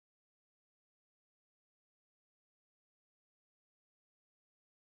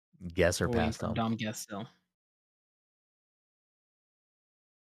 Guess or pass, Tom? Dumb guess still.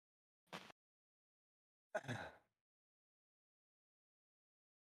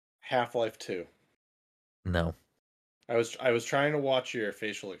 Half-Life 2. No. I was trying to watch your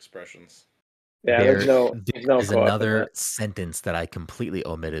facial expressions. Yeah, there's another sentence that I completely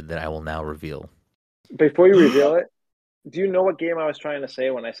omitted that I will now reveal. Before you reveal it, do you know what game I was trying to say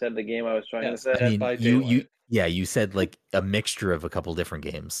when I said the game I was trying to say? I mean, you said like a mixture of a couple different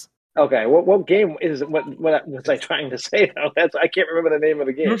games. Okay, what game is it? What was I trying to say though? I can't remember the name of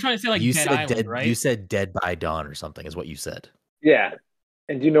the game. You were trying to say like Dead Island, right? You said Dead by Dawn or something is what you said. Yeah.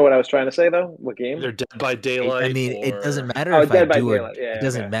 And do you know what I was trying to say though? What game? Either Dead by Daylight. I mean, it doesn't matter if I do or it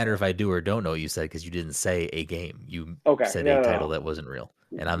doesn't matter if I do or don't know what you said because you didn't say a game. You said a title that wasn't real,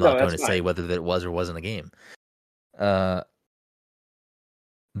 and I'm not going to say whether that was or wasn't a game.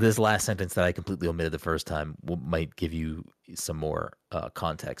 This last sentence that I completely omitted the first time might give you some more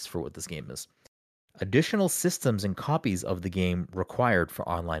context for what this game is. Additional systems and copies of the game required for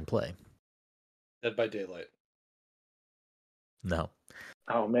online play. Dead by Daylight. No.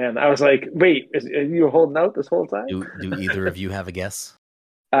 Oh man, I was like, wait, are you holding out this whole time? Do either of you have a guess?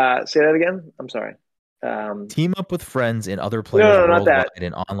 Say that again. I'm sorry. Team up with friends and other players worldwide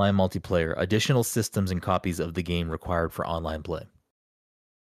in online multiplayer. Additional systems and copies of the game required for online play.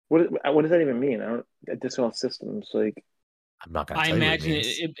 What does that even mean? Additional systems, like. I'm not going to tell you what it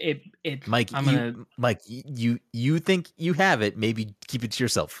means. I imagine it. Mike, you think you have it? Maybe keep it to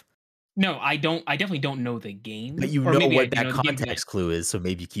yourself. No, I don't. I definitely don't know the game. But you know what that context clue is, so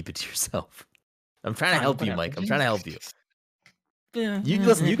maybe you keep it to yourself. I'm trying to help you, Mike. I'm trying to help you. You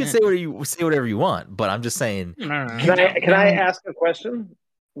listen. You can say whatever you want, but I'm just saying. Can I ask a question?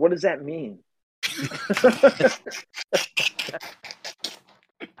 What does that mean?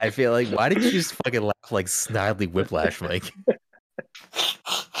 I feel like, why did you just fucking laugh like Snidely Whiplash, Mike?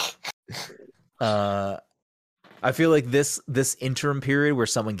 I feel like this interim period where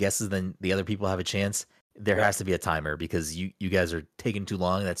someone guesses, then the other people have a chance. There has to be a timer because you guys are taking too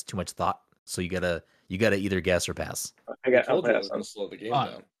long. That's too much thought. So you gotta either guess or pass. I told you I was going to slow the game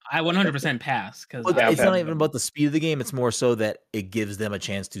down. I 100% pass because It's not even about the speed of the game. It's more so that it gives them a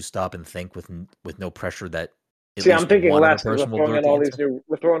chance to stop and think with no pressure. That I'm thinking less because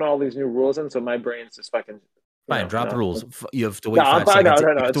we're throwing all these new rules in, so my brain's just fucking. Fine, drop the rules. You have to wait 5 seconds. You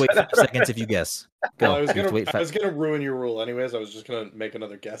have to wait 5 seconds if you guess. Go. Well, I was gonna ruin your rule anyways. I was just gonna make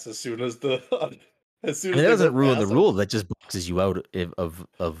another guess as soon as the. It doesn't ruin the rule. That just boxes you out of.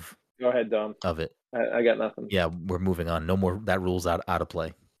 Go ahead, Dom. Of it. I got nothing. Yeah, we're moving on. No more. That rule's out of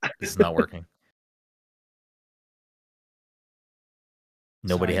play. This is not working.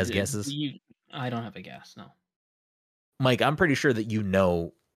 Nobody has guesses. I don't have a guess. No. Mike, I'm pretty sure that you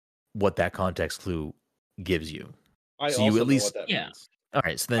know what that context clue gives you. So you at least means. All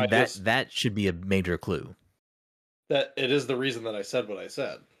right, so then that should be a major clue. That it is the reason that I said what I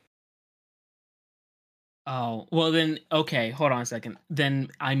said. Oh, well then, okay, hold on a second. Then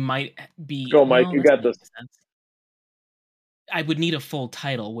I might be... Go, Mike, you got this. I would need a full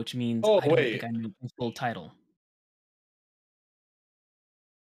title, which means I don't think I need a full title.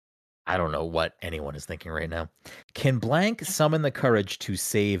 I don't know what anyone is thinking right now. Can blank summon the courage to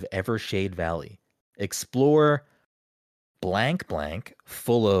save Evershade Valley? Explore blank blank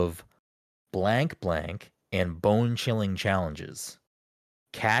full of blank blank and bone-chilling challenges.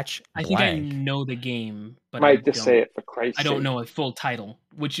 Catch blank. I think I know the game, but Mike, just say it for Christ's sake. I don't know a full title,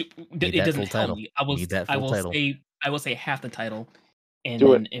 which it doesn't tell me. I will say half the title, and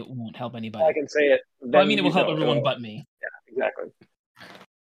then it won't help anybody. I can say it. Well, I mean, it will help everyone but me. Yeah, exactly.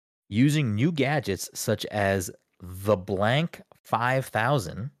 Using new gadgets such as the blank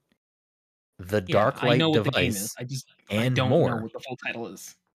 5000, the Dark Light device, I don't know what the full title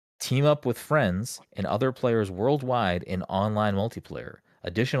is. Team up with friends and other players worldwide in online multiplayer.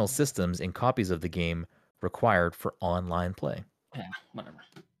 Additional systems and copies of the game required for online play. Yeah, whatever.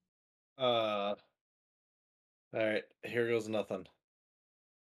 All right, here goes nothing.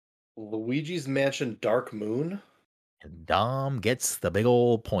 Luigi's Mansion Dark Moon? And Dom gets the big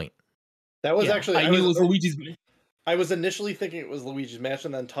old point. That was actually... I knew it was Luigi's Mansion. I was initially thinking it was Luigi's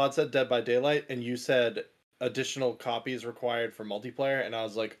Mansion, then Todd said Dead by Daylight, and you said additional copies required for multiplayer, and I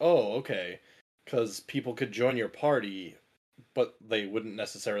was like, oh, okay. Because people could join your party, but they wouldn't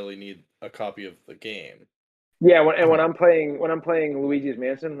necessarily need a copy of the game. Yeah, when I'm playing Luigi's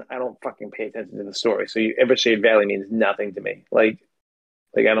Mansion, I don't fucking pay attention to the story. So Evershade Valley means nothing to me. Like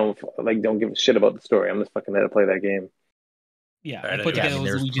I don't give a shit about the story. I'm just fucking there to play that game. Yeah, I put together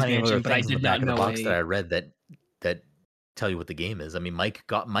Luigi's Mansion, but I did not know that I read that tell you what the game is. I mean, Mike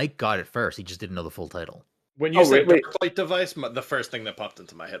got it first. He just didn't know the full title. When you said Dark Light device, the first thing that popped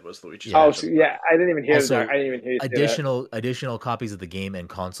into my head was Luigi's Mansion. I didn't even hear that. I didn't even hear you additional copies of the game and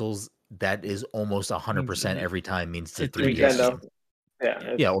consoles. That is almost 100% every time means to 3DS.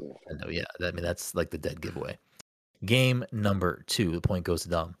 Nintendo. Yeah. I mean, that's like the dead giveaway. Game number 2. The point goes to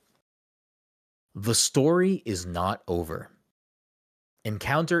Dom. The story is not over.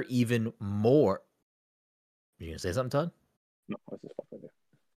 Encounter even more. You gonna say something, Todd? No, I was just fucking with you.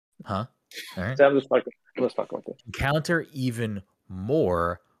 Huh? All right. I'm just fucking with you. Encounter even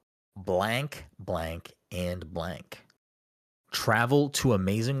more blank, blank, and blank. Travel to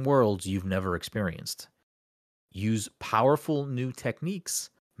amazing worlds you've never experienced. Use powerful new techniques,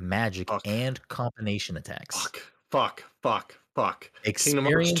 magic, and combination attacks. Fuck. Kingdom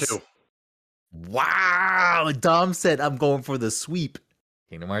Hearts 2. Wow! Dom said, I'm going for the sweep.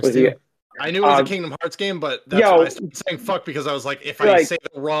 Kingdom Hearts 2. I knew it was a Kingdom Hearts game, but that's why I started saying fuck, because I was like, if I say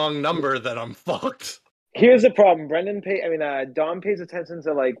the wrong number, then I'm fucked. Here's the problem. Dom pays attention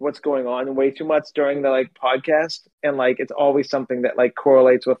to what's going on way too much during the podcast, and it's always something that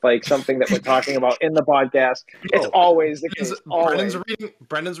correlates with something that we're talking about in the podcast. It's always the case.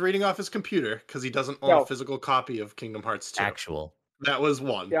 Brendan's reading off his computer because he doesn't own a physical copy of Kingdom Hearts 2. Actual. That was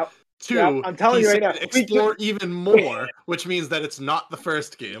one. Yep. 2, I'm telling you right now. Explore even more, which means that it's not the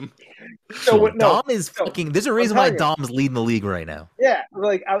first game. Dom is fucking. There's a reason why Dom's leading the league right now. Yeah,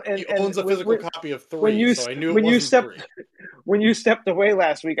 he owns a physical copy of 3, so I knew it wasn't 3. When you stepped away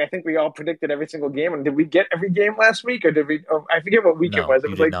last week, I think we all predicted every single game. And did we get every game last week, or did we? I forget what week it was. It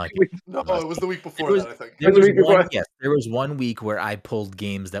was it was the week before that. I think there was one week where I pulled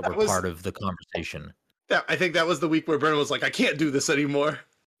games that were part of the conversation. I think that was the week where Brendan was like, "I can't do this anymore."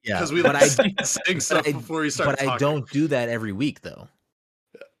 Yeah, because we saying stuff before we started talking. I don't do that every week, though.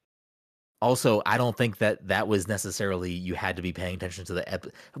 Also, I don't think that was necessarily you had to be paying attention to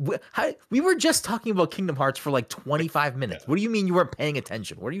the we were just talking about Kingdom Hearts for like 25 minutes. What do you mean you weren't paying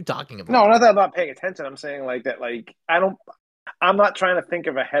attention? What are you talking about? No, not that I'm not paying attention. I'm saying like that. Like I'm not trying to think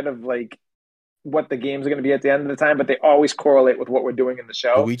of ahead of like what the games are going to be at the end of the time, but they always correlate with what we're doing in the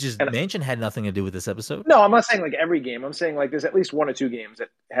show. Luigi's Mansion had nothing to do with this episode. No, I'm not saying like every game. I'm saying like there's at least 1 or 2 games that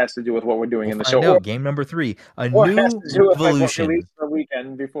has to do with what we're doing in the show. No, game number 3, a new revolution. Released the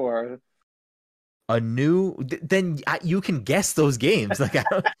weekend before. A new, then you can guess those games. Like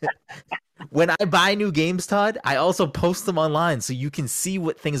when I buy new games, Todd, I also post them online so you can see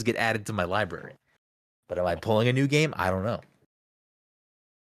what things get added to my library. But am I pulling a new game? I don't know.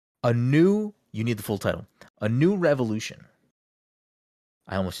 You need the full title. A New Revolution.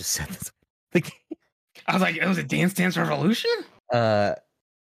 I almost just said this. I was like, it was a Dance Dance Revolution?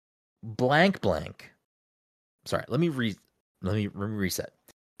 Blank. Sorry, let me reset.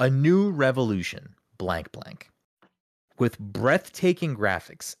 A New Revolution. Blank. With breathtaking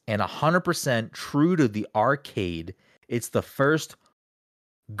graphics and 100% true to the arcade, it's the first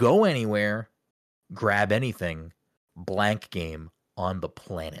go anywhere, grab anything, blank game on the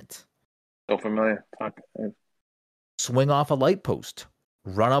planet. So familiar. Swing off a light post,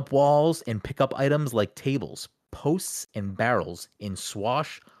 run up walls, and pick up items like tables, posts, and barrels in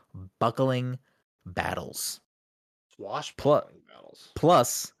swashbuckling battles. Plus,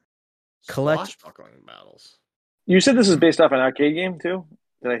 collect. Swashbuckling battles. You said this is based off an arcade game too?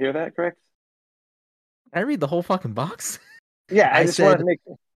 Did I hear that correct? Can I read the whole fucking box? Yeah, I just wanted to make.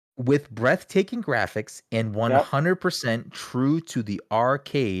 With breathtaking graphics and 100% true to the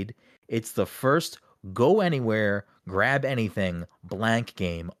arcade, it's the first go anywhere, grab anything, blank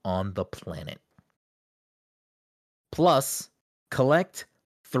game on the planet. Plus, collect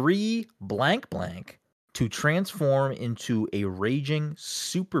 3 blank to transform into a raging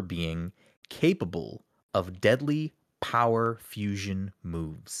super being capable of deadly power fusion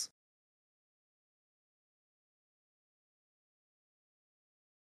moves.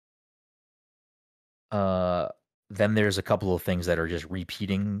 Then there's a couple of things that are just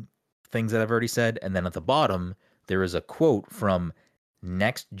repeating things that I've already said. And then at the bottom, there is a quote from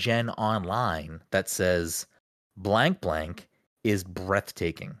Next Gen Online that says, blank is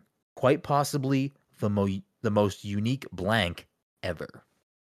breathtaking. Quite possibly the most unique blank ever.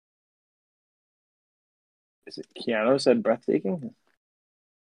 Is it Keanu said breathtaking?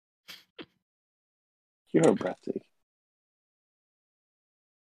 You're breathtaking.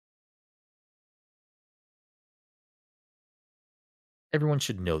 Everyone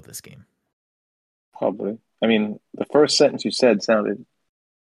should know this game. Probably. I mean, the first sentence you said sounded...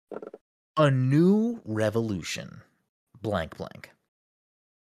 A New Revolution. Blank.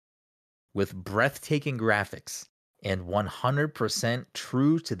 With breathtaking graphics and 100%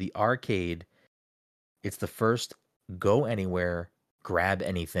 true to the arcade, it's the first go anywhere, grab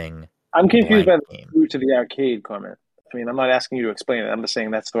anything. I'm confused by the true to the arcade comment. I mean, I'm not asking you to explain it. I'm just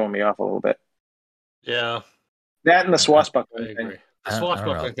saying that's throwing me off a little bit. Yeah. That and the swashbuckling thing. The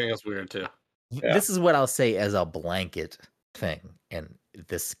swashbuckling thing is weird too. Yeah. This is what I'll say as a blanket thing. And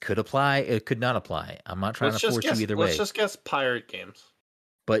this could apply, it could not apply. I'm not trying to force you either way. Let's just guess pirate games.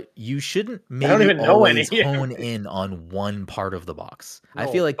 But you shouldn't always hone in on one part of the box. No,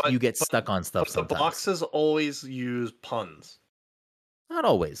 I feel like you get stuck on stuff sometimes. The boxes always use puns. Not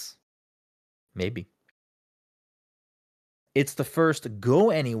always. Maybe. It's the first go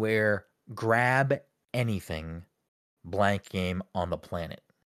anywhere, grab anything, blank game on the planet.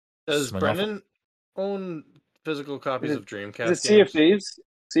 Does Brendan own physical copies of Dreamcast? Is it Sea of Thieves?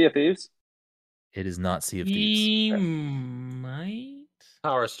 Sea of Thieves? It is not Sea of Thieves. He might.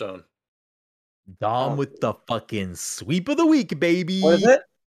 Power Stone. Dom with the fucking sweep of the week, baby. What is it?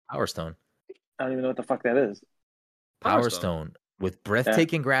 Power Stone. I don't even know what the fuck that is. Power Stone. With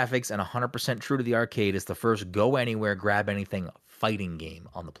breathtaking graphics and 100% true to the arcade, is the first go anywhere, grab anything fighting game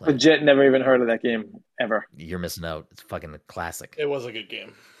on the planet. Legit, never even heard of that game ever. You're missing out. It's fucking a classic. It was a good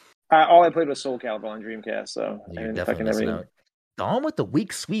game. All I played was Soul Calibur on Dreamcast, so you're definitely missing out. Dom with the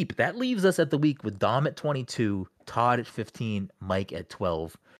week sweep. That leaves us at the week with Dom at 22, Todd at 15, Mike at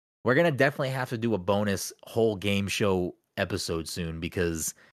 12. We're going to definitely have to do a bonus whole game show episode soon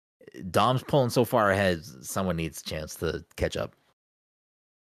because Dom's pulling so far ahead, someone needs a chance to catch up.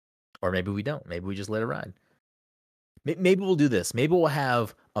 Or maybe we don't. Maybe we just let it ride. Maybe we'll do this. Maybe we'll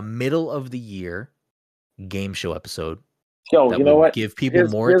have a middle of the year game show episode. Yo, you know what? Give people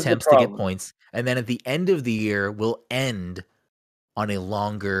more attempts to get points. And then at the end of the year, we'll end on a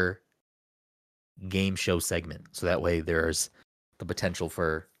longer game show segment. So that way there's the potential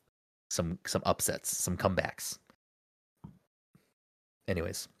for some upsets, some comebacks.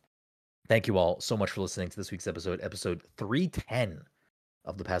 Anyways, Thank you all so much for listening to this week's episode 310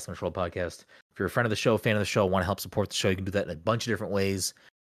 of the Pass Control Podcast. If you're a friend of the show, fan of the show, want to help support the show, you can do that in a bunch of different ways.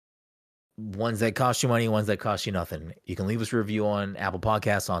 Ones that cost you money, ones that cost you nothing. You can leave us a review on Apple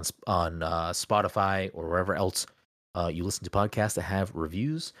Podcasts, on Spotify, or wherever else you listen to podcasts that have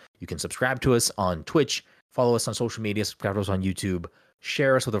reviews. You can subscribe to us on Twitch, follow us on social media, subscribe to us on YouTube,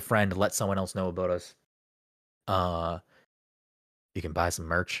 share us with a friend, let someone else know about us. You can buy some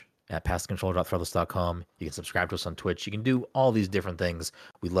merch at passcontroller.threadless.com. You can subscribe to us on Twitch. You can do all these different things.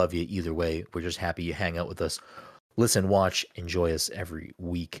 We love you either way. We're just happy you hang out with us. Listen, watch, enjoy us every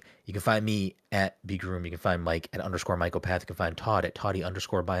week. You can find me at BeGroom. You can find Mike at _Michaelpath. You can find Todd at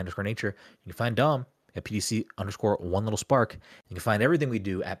Toddy_by_nature. You can find Dom at PDC_OneLittleSpark. You can find everything we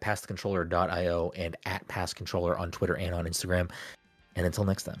do at PassTheController.io and at PassController on Twitter and on Instagram. And until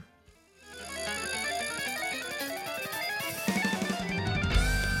next time.